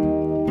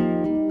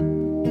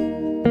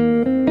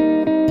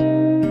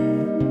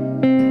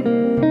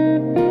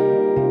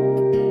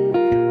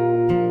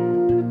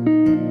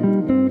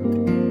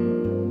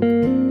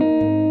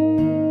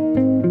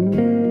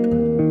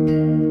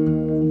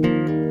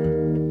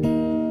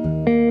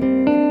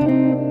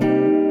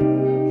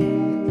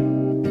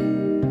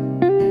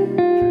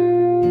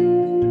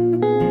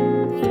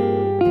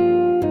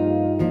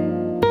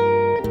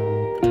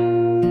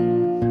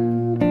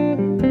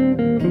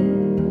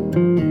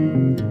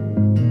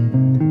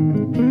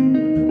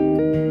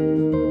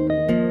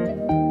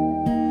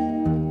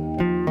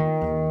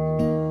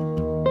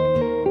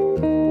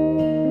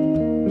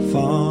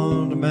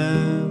 Fond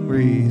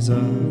memories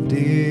of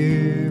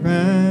dear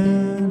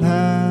and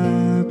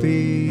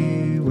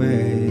happy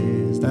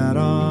ways that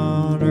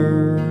on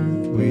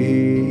earth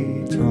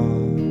we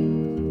trod.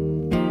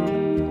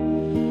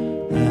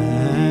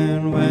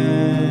 And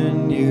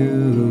when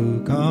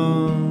you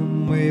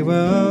come, we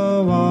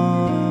will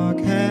walk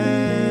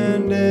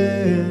hand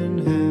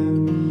in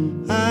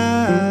hand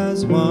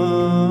as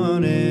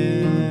one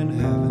in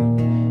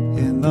heaven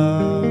in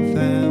the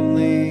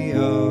family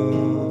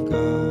of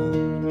God.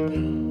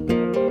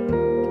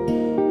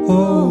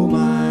 Oh,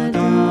 my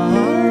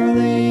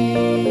darling,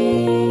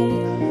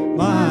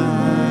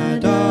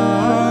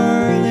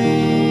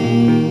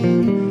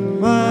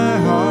 my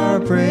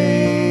heart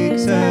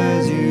breaks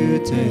as you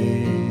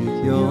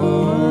take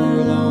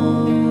your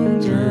long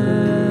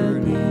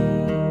journey.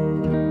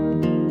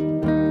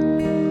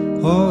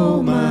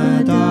 Oh,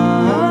 my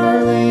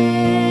darling,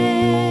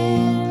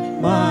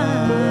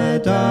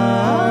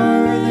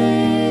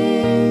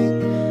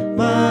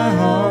 my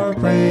heart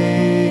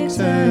breaks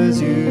as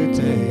you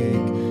take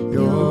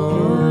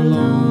your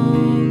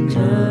long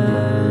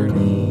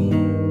journey.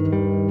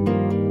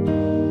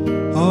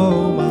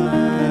 Oh,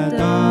 my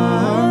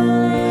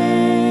darling,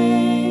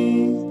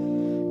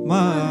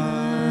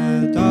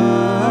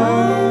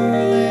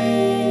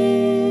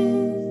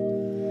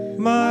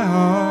 my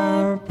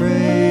heart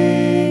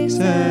breaks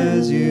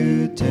as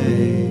you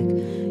take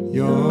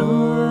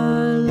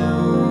your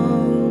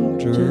long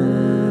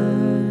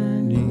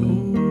journey.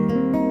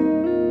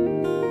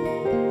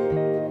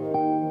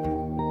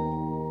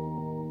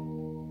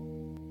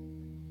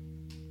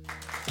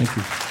 Thank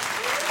you.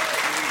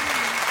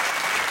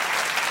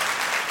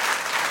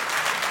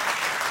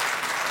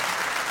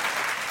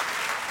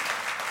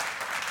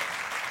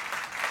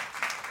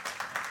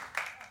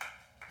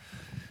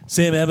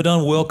 Sam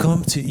Amison,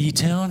 welcome to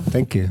eTown.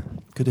 Thank you.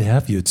 Good to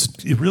have you. It's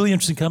a really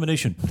interesting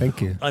combination.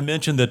 Thank you. I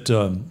mentioned that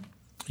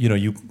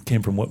you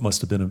came from what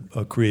must have been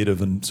a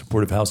creative and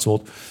supportive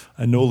household.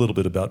 I know a little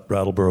bit about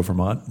Brattleboro,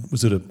 Vermont.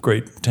 Was it a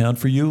great town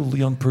for you, a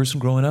young person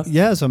growing up?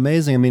 Yeah, it's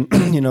amazing. I mean,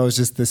 it was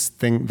just this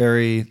thing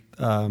very,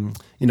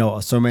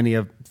 so many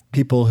of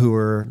people who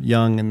were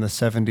young in the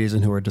 70s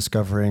and who were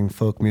discovering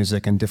folk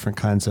music and different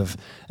kinds of,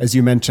 as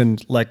you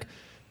mentioned, like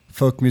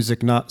folk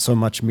music, not so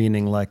much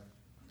meaning like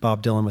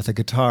Bob Dylan with a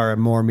guitar,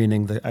 and more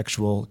meaning the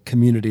actual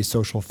community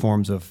social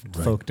forms of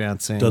folk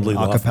dancing, Dudley a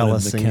Laughlin cappella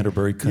and the singing.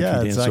 Canterbury Country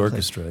Dance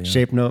Orchestra. Yeah.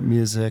 Shape note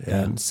music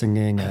and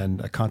singing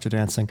and contra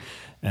dancing,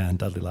 and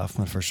Dudley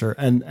Laughlin for sure.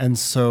 And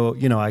so,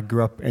 I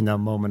grew up in a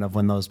moment of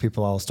when those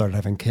people all started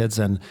having kids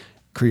and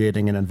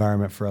creating an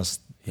environment for us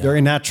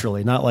very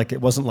naturally. Not like, it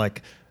wasn't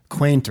like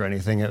quaint or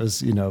anything. It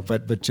was,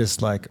 but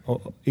just like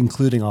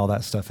including all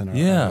that stuff in our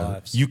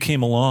lives. You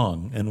came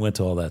along and went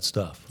to all that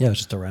stuff. Yeah, it was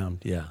just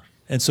around. Yeah.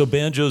 And so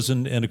banjos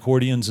and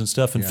accordions and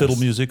stuff and fiddle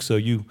music. So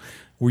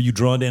were you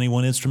drawn to any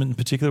one instrument in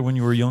particular when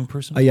you were a young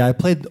person? Yeah, I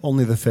played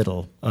only the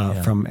fiddle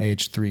from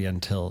age 3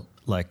 until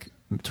like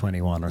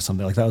 21 or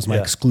something. Like that was my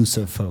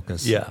exclusive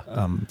focus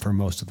for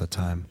most of the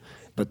time.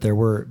 But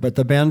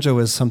the banjo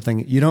is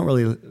something, you don't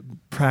really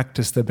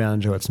practice the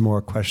banjo. It's more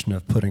a question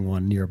of putting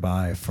one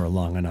nearby for a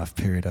long enough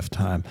period of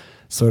time,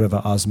 sort of an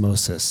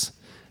osmosis.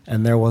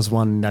 And there was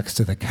one next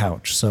to the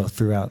couch. So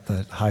throughout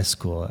the high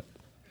school,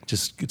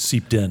 just it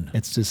seeped in.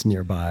 It's just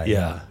nearby.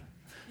 Yeah.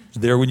 It's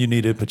there when you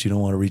need it, but you don't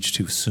want to reach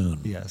too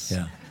soon. Yes.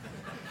 Yeah.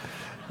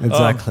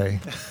 Exactly.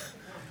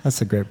 That's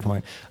a great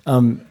point.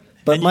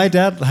 But my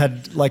dad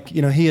had,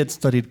 he had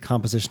studied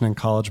composition in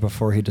college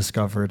before he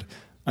discovered,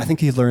 I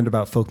think he learned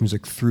about folk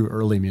music through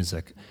early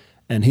music.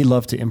 And he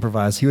loved to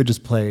improvise. He would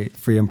just play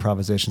free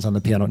improvisations on the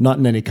piano, not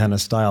in any kind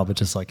of style, but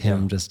just like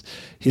him.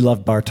 He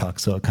loved Bartok,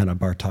 so kind of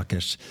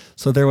Bartokish.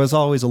 So there was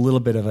always a little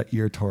bit of an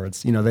ear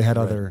towards, they had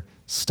other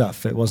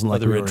stuff. It wasn't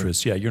like other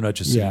interests. Yeah, you're not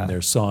just sitting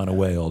there sawing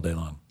away all day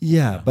long.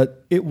 Yeah,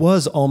 but it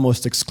was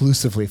almost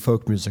exclusively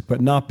folk music,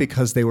 but not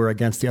because they were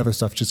against the other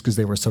stuff, just because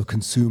they were so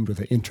consumed with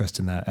the interest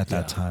in that at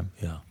that time.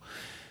 Yeah.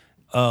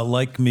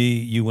 Like me,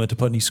 you went to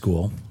Putney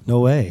School.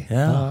 No way.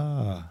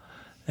 Yeah.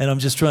 And I'm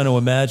just trying to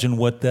imagine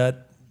what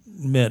that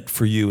meant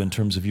for you in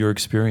terms of your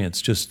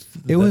experience.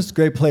 It was a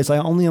great place. I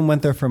only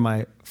went there for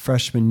my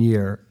freshman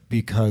year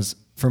because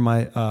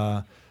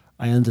I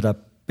ended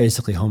up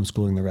basically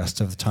homeschooling the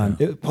rest of the time.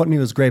 Putney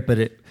was great, but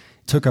it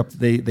took up,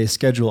 they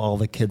schedule all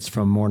the kids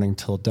from morning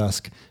till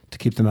dusk to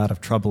keep them out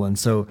of trouble. And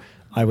so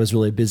I was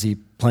really busy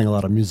playing a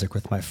lot of music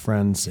with my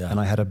friends, and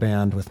I had a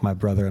band with my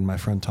brother and my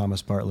friend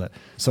Thomas Bartlett.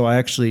 So I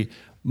actually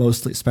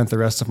mostly spent the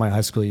rest of my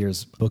high school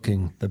years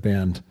booking the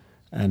band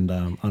and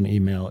on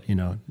email,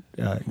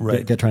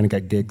 trying to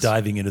get gigs.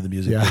 Diving into the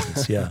music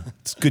business,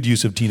 It's good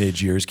use of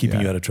teenage years,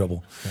 keeping you out of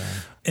trouble. Yeah.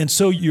 And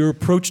so your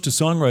approach to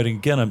songwriting,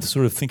 again, I'm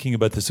sort of thinking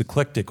about this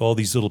eclectic, all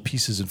these little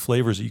pieces and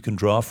flavors that you can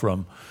draw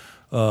from.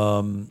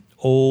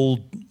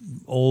 Old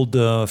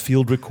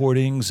field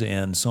recordings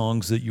and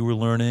songs that you were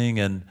learning,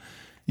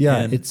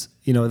 it's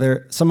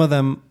some of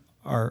them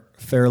are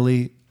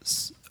fairly.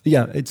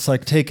 Yeah, it's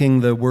like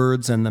taking the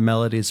words and the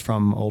melodies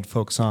from old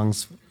folk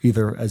songs,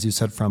 either, as you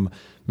said, from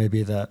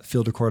maybe the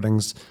field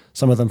recordings,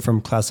 some of them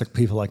from classic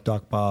people like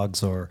Doc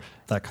Boggs or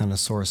that kind of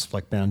source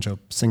like banjo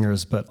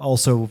singers, but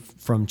also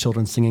from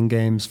children's singing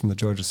games from the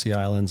Georgia Sea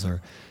Islands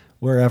or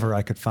wherever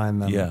I could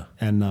find them. Yeah.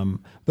 And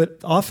but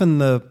often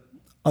the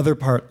other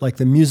part, like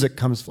the music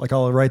comes, like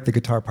I'll write the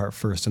guitar part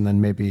first and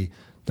then maybe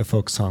the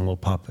folk song will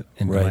pop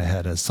into my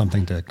head as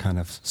something to kind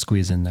of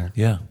squeeze in there.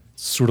 Yeah.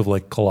 Sort of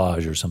like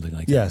collage or something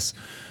like that. Yes.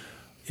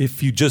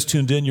 If you just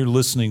tuned in, you're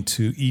listening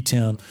to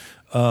eTown.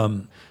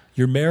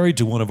 You're married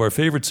to one of our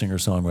favorite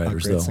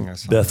singer-songwriters,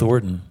 though, Beth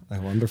Orton.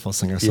 A wonderful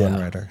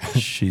singer-songwriter. Yeah,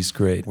 she's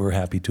great. We're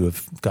happy to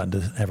have gotten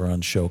to have her on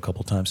the show a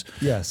couple times.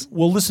 Yes.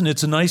 Well, listen,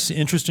 it's a nice,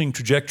 interesting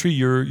trajectory.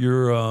 You're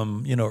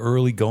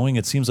early going.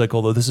 It seems like,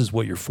 although this is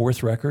your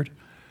 4th record.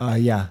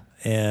 Yeah.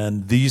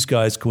 And these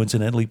guys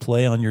coincidentally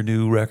play on your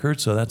new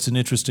record, so that's an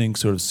interesting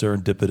sort of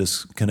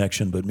serendipitous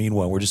connection. But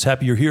meanwhile, we're just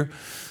happy you're here.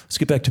 Let's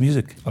get back to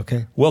music.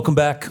 Okay. Welcome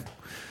back,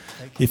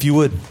 if you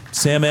would,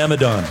 Sam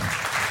Amidon.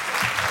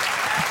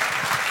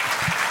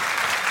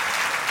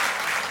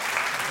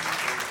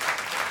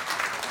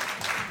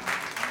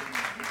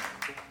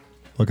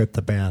 Look at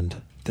the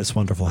band, this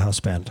wonderful house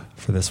band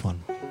for this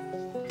one,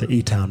 the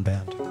eTown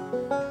band,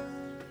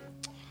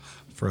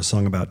 for a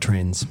song about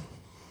trains.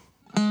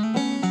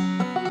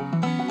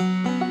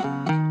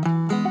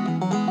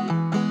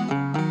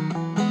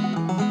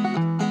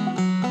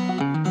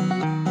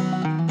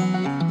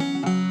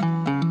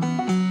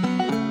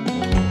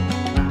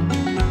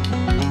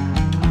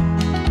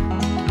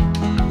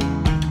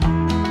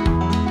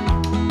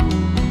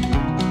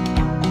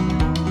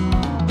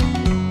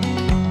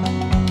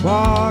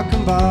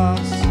 Walking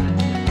boss,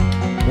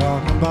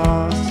 walking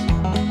boss,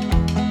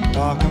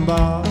 walking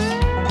boss.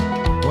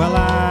 Well,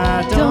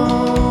 I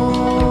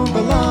don't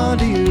belong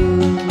to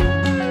you.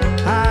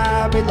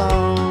 I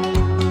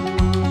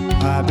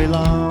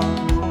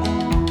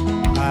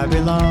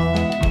belong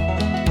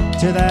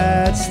to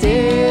that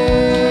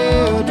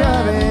still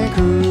driving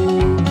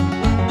crew.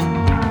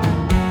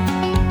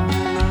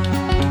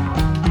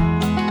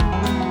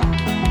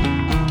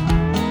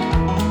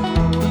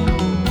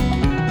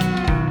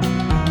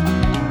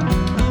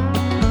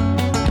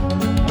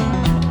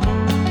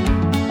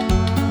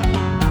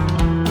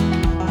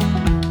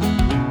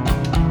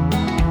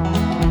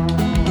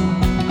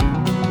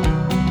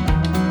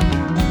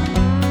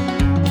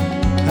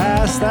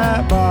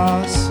 that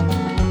boss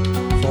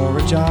for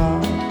a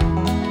job,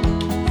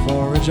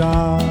 for a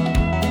job.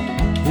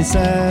 He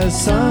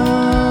says,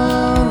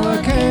 son,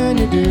 what can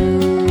you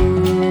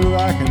do?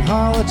 I can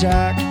haul a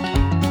jack,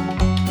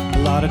 a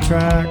lot of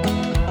track,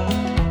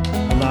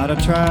 a lot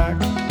of track.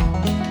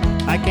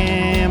 I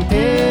can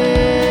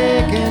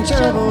pick and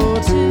shovel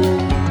too.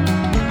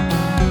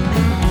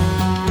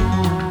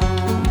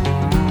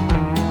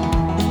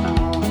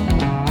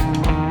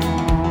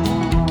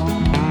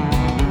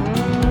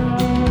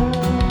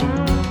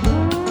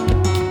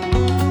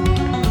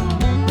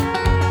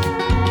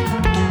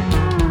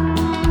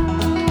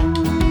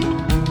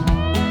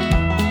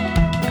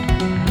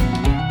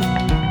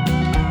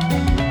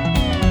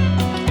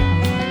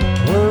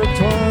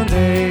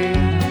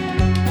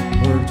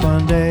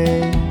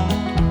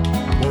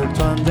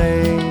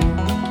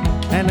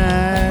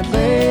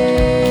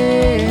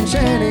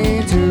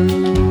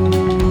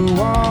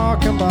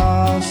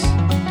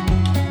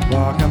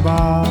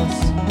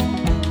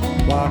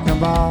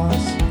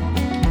 Boss.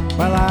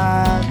 Well,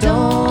 I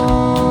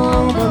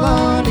don't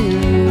belong to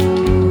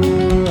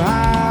you.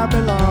 I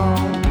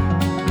belong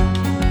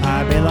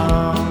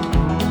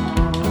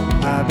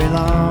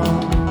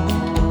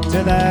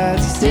to that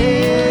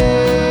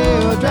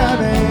steel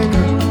driving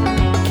crew.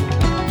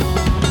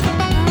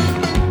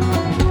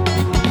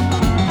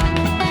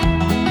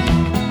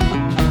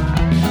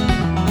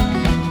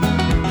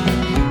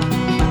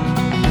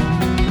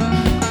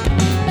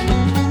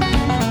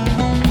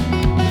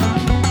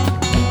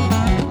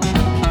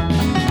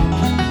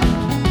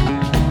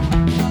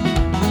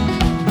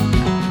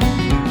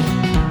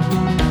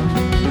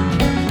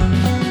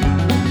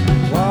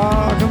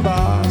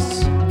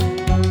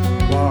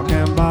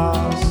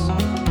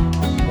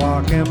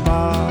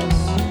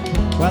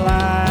 Well,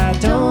 I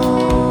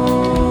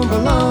don't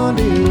belong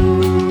to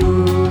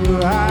you.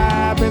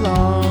 I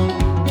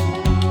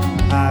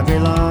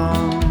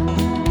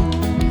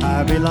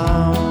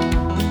belong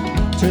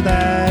to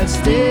that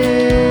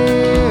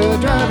steel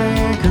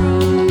driving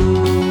crew.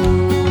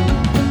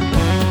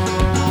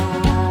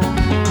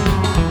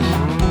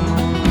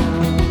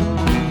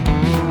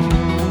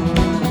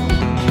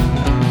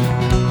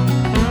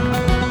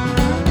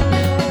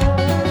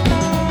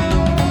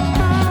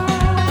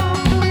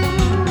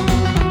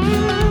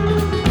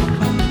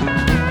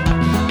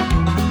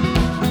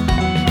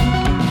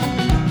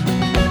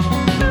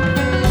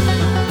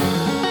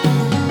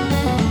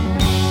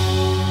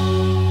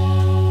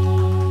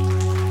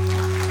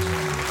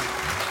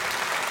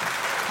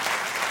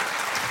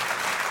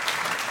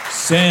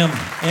 Sam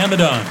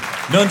Amison,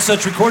 none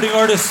such recording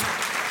artist.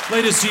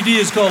 Latest CD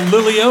is called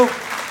Lilio.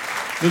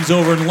 Lives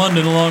over in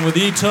London along with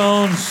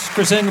eTones,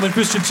 Chris Engelman,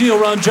 Christian Teal,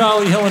 Ron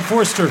Jolly, Helen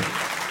Forster,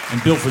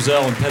 and Bill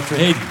Frisell and Petra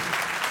Hayden.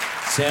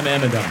 Sam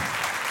Amison.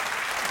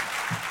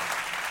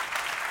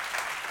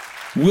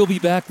 We'll be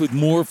back with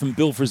more from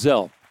Bill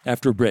Frisell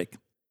after a break.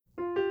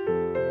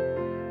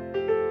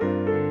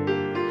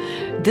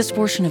 This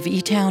portion of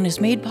eTown is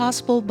made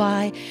possible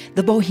by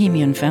the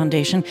Bohemian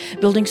Foundation,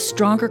 building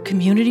stronger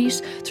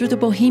communities through the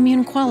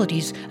bohemian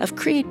qualities of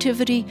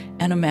creativity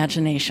and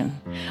imagination.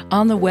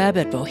 On the web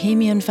at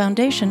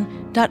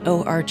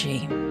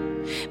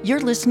bohemianfoundation.org.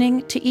 You're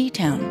listening to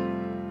eTown.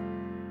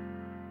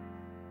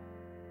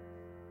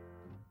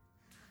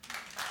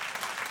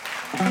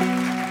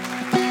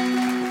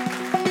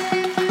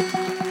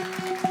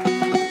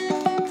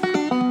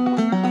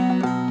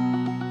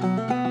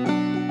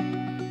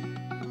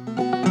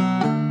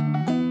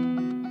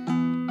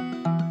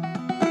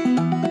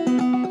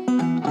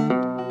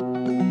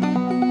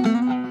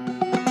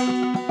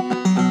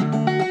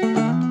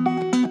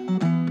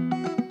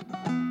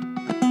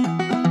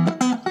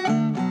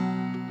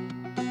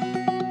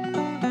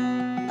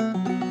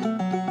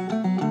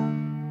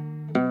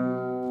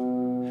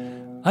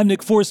 I'm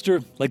Nick Forster.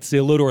 I'd like to say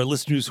hello to our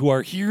listeners who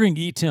are hearing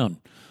eTown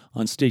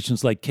on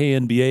stations like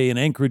KNBA in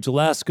Anchorage,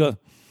 Alaska,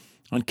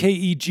 on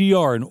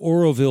KEGR in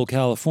Oroville,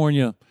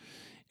 California,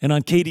 and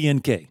on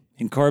KDNK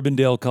in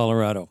Carbondale,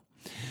 Colorado.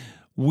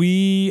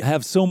 We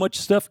have so much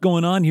stuff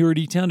going on here at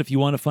eTown. If you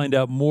want to find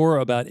out more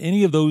about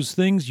any of those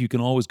things, you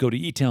can always go to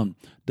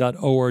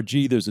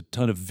eTown.org. There's a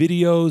ton of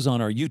videos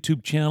on our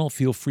YouTube channel.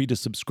 Feel free to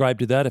subscribe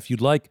to that if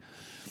you'd like.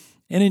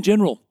 And in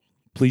general,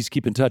 please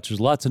keep in touch. There's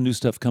lots of new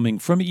stuff coming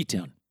from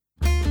eTown.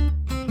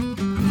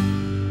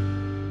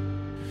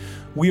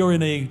 We are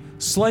in a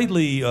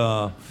slightly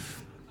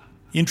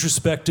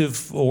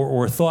introspective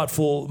or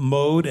thoughtful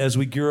mode as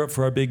we gear up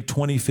for our big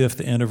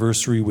 25th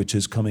anniversary, which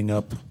is coming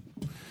up.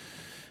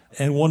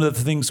 And one of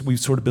the things we've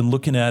sort of been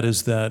looking at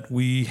is that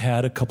we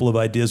had a couple of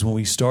ideas when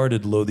we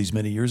started Lo these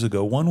many years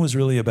ago. One was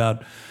really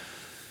about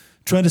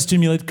trying to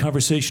stimulate the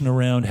conversation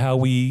around how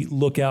we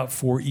look out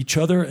for each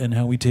other and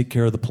how we take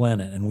care of the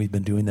planet. And we've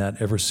been doing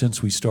that ever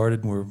since we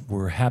started.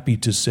 We're happy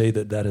to say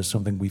that that is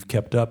something we've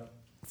kept up.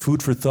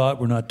 Food for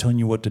thought. We're not telling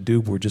you what to do.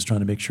 We're just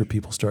trying to make sure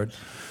people start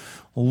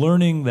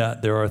learning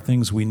that there are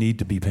things we need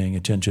to be paying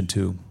attention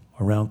to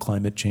around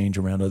climate change,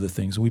 around other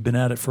things. We've been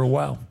at it for a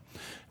while.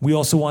 We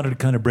also wanted to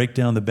kind of break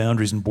down the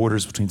boundaries and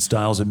borders between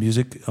styles of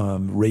music.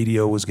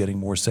 Radio was getting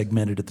more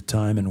segmented at the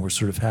time, and we're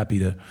sort of happy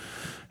to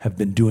have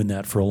been doing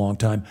that for a long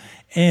time.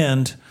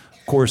 And,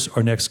 of course,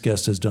 our next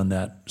guest has done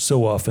that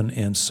so often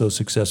and so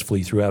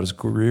successfully throughout his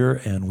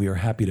career, and we are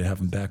happy to have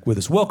him back with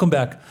us. Welcome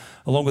back,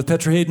 along with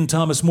Petra Hayden,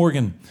 Thomas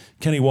Morgan,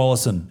 Kenny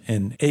Wollesen,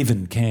 and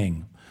Avon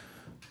Kang,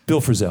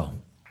 Bill Frisell.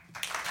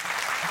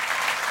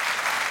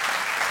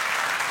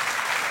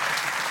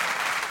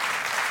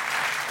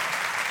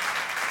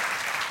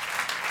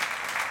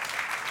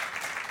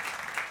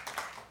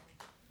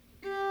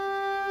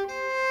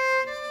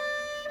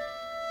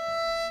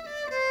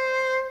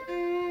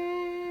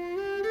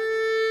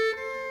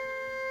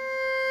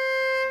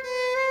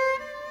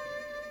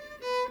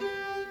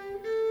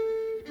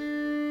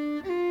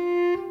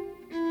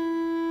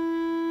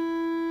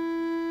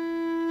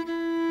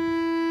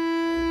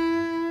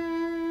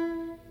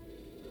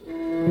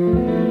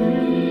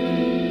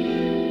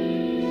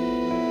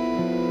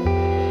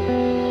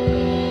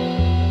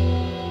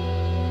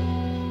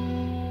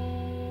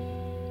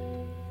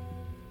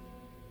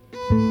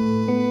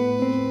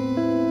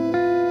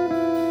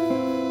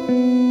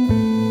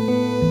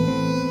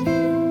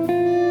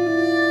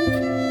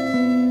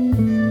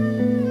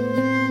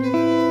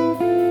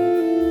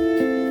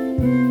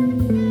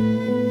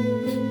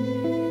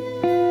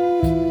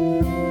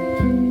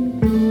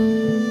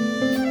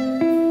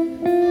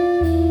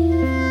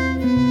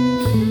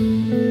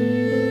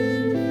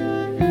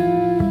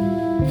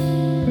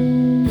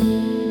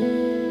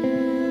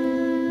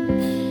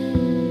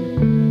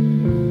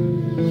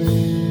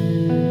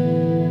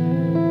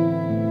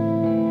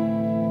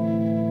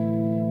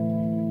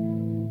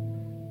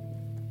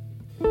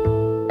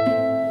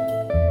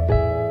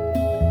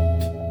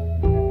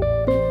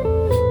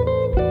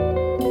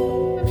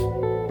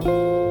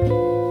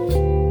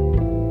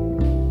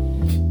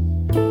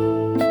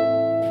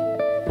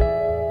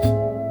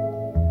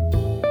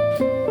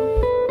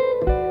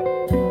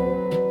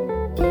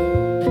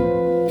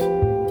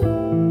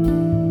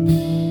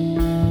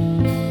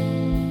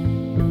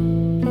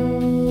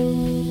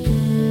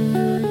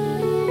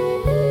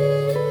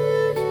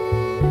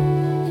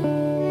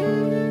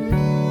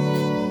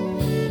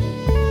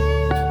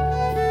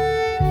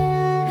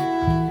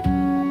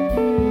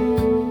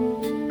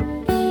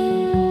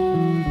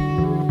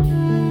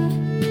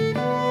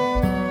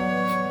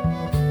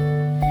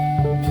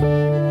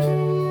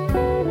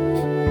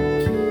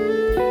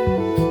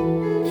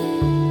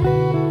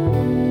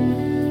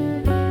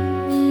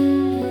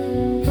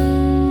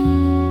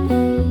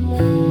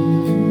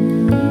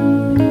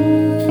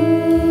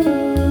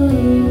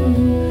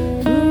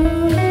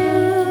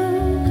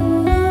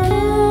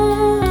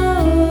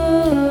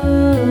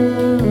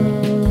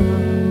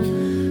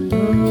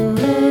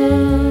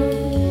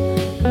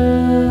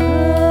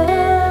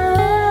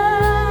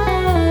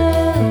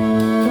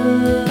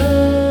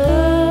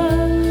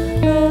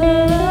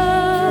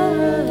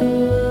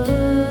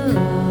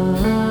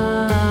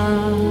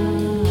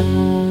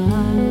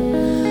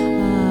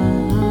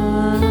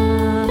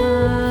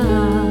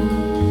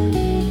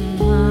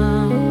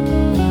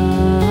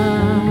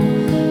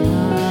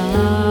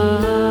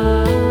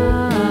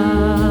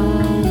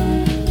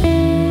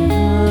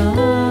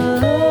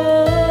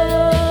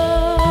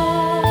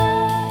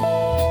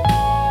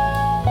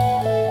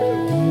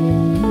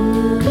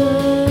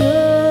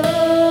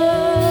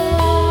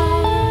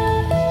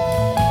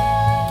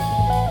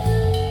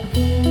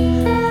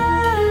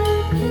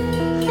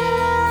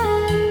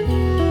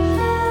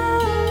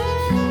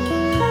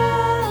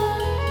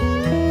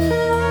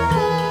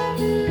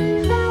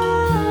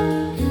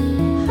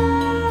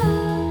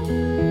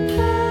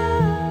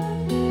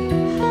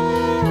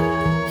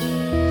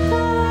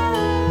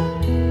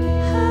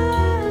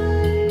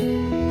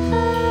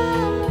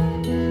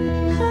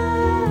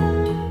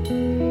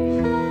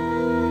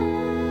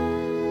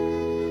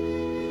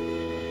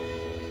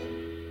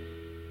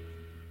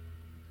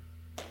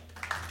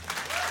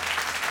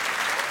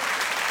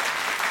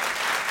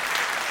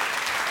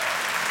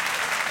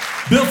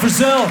 Bill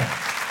Frisell,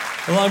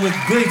 along with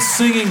great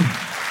singing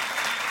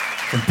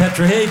from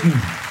Petra Hayden.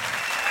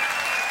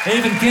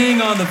 Avon Kang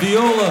on the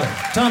viola,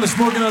 Thomas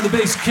Morgan on the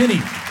bass, Kenny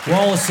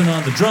Wollesen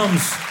on the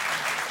drums.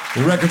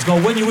 The record's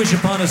called When You Wish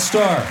Upon a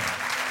Star.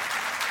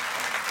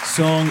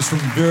 Songs from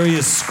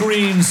various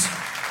screens.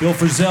 Bill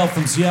Frisell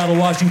from Seattle,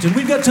 Washington.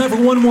 We've got time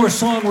for one more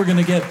song. We're going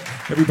to get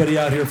everybody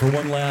out here for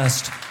one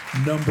last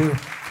number.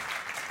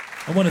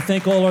 I want to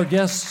thank all our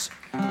guests.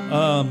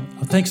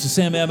 Thanks to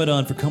Sam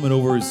Amison for coming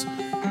over. He's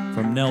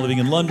from now living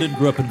in London,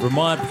 grew up in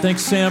Vermont.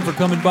 Thanks, Sam, for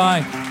coming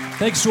by.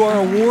 Thanks to our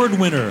award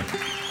winner,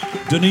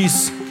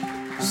 Denise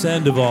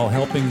Sandoval,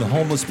 helping the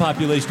homeless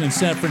population in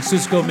San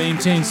Francisco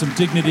maintain some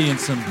dignity and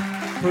some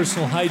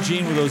personal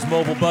hygiene with those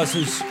mobile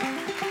buses.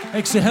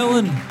 Thanks to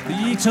Helen, the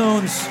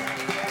eTones.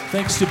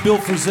 Thanks to Bill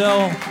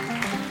Frisell.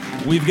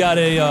 We've got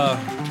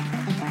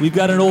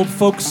an old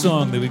folk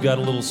song that we've got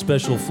a little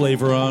special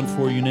flavor on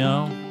for you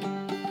now.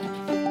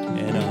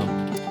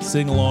 And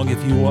sing along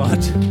if you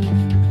want.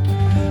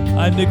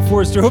 I'm Nick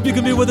Forster. Hope you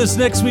can be with us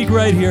next week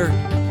right here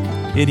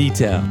in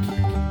eTown.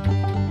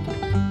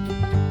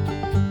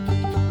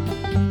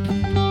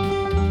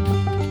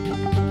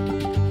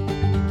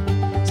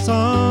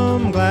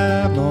 Some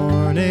glad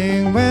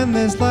morning when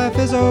this life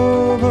is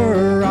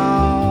over,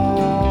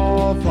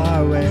 I'll fly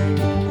away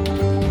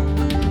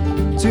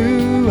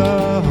to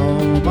a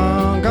home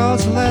on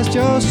God's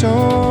celestial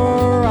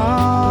shore.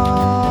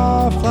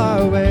 I'll fly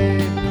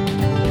away.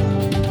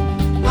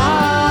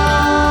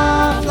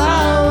 I'll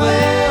fly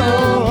away,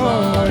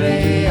 oh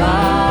Lordy,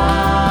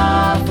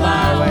 I'll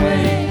fly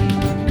away.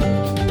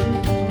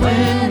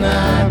 When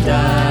I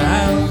die,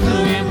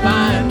 hallelujah,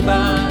 by and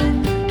by.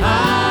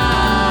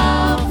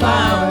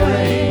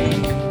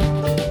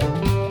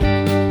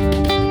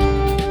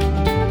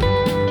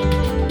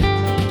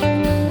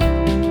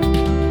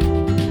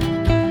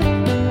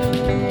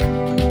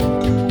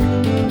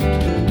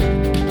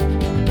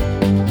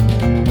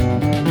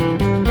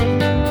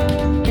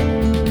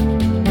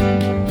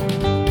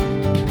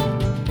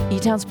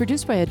 eTown's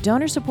produced by a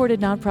donor-supported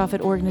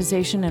nonprofit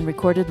organization and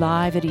recorded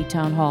live at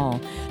eTown Hall.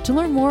 To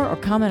learn more or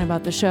comment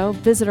about the show,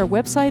 visit our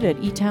website at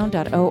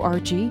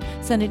etown.org,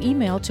 send an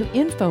email to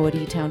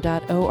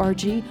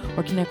info@etown.org,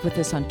 or connect with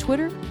us on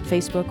Twitter,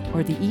 Facebook,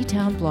 or the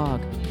eTown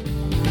blog.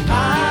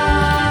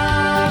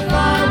 I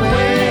fly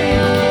away,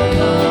 oh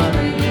Lord,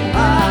 I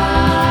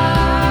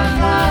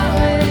fly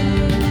away.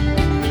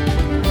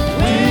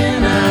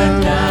 When I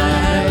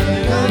die,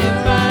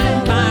 by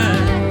and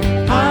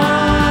by,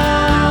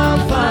 I'll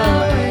fly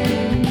away.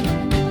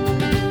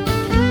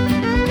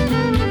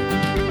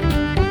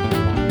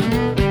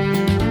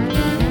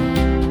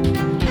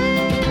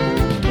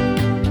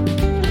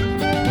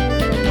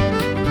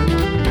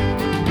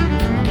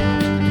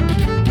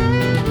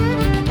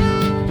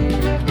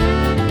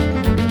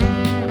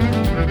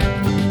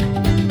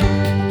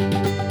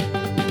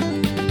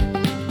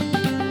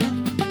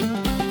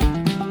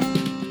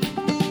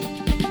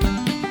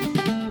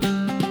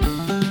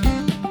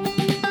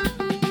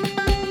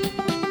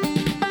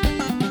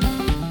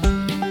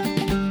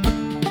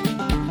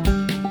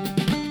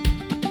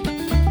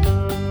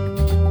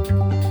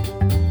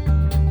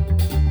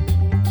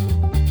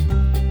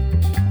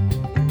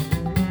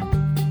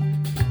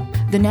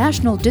 The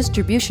national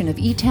distribution of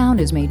eTown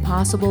is made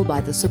possible by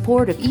the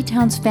support of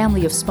eTown's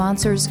family of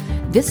sponsors,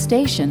 this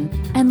station,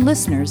 and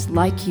listeners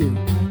like you.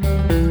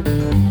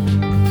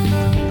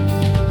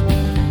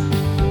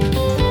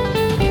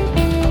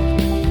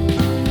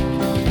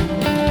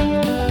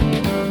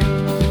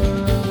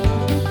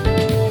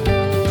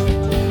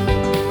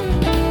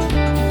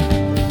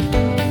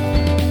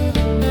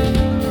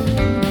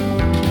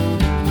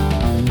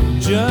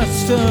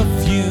 Just a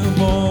few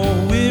more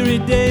weary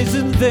days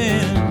and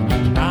then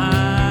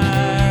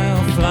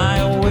fly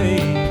away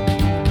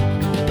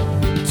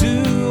to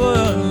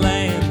a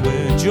land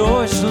where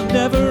joy shall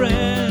never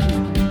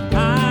end.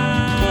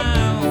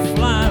 I'll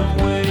fly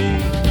away.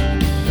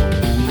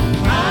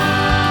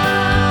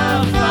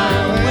 I'll fly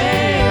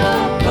away,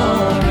 oh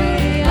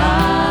glory.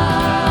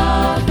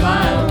 I'll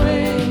fly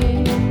away.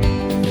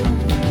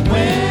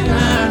 When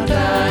I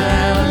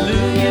die,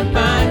 hallelujah,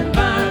 by and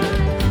by,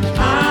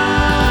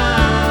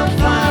 I'll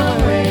fly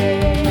away.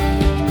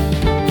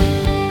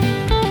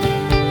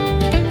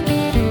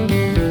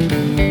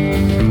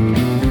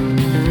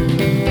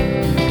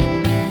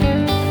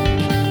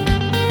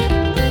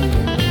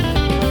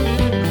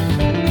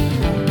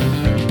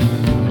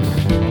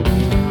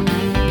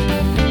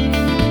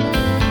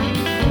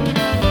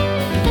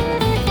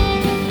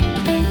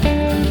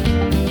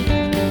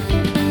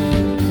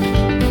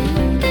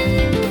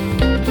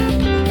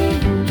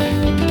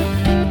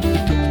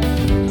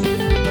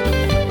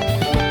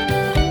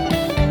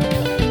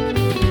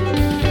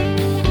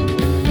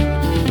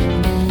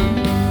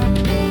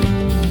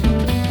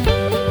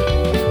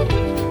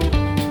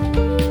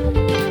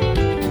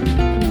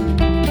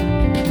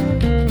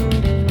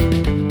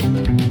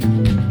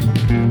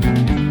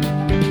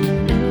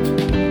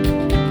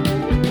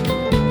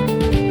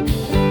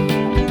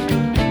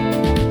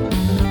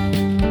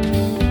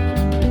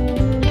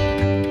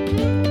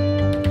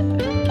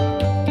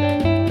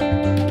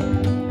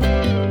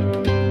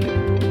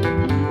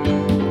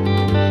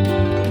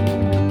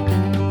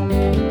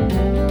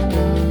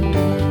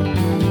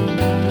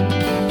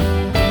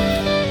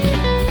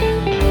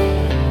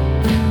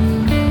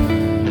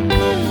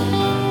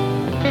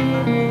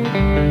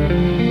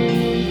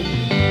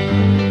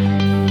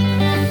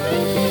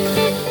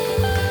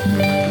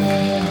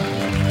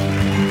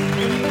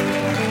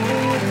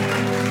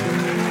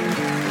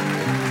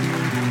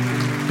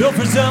 Bill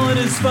Frisell and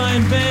his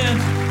fine band.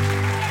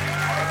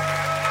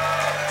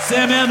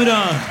 Sam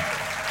Amison,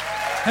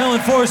 Helen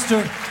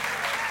Forster.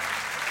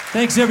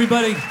 Thanks,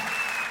 everybody.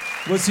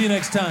 We'll see you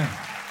next time.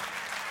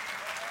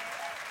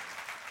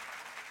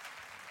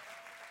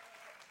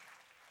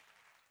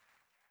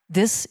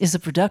 This is a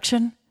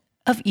production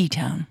of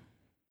eTown.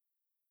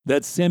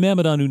 That's Sam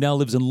Amison, who now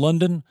lives in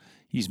London.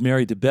 He's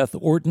married to Beth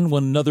Orton,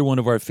 another one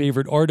of our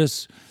favorite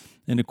artists.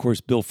 And of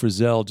course, Bill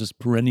Frisell, just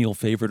perennial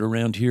favorite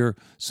around here.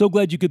 So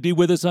glad you could be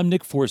with us. I'm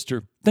Nick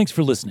Forster. Thanks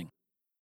for listening.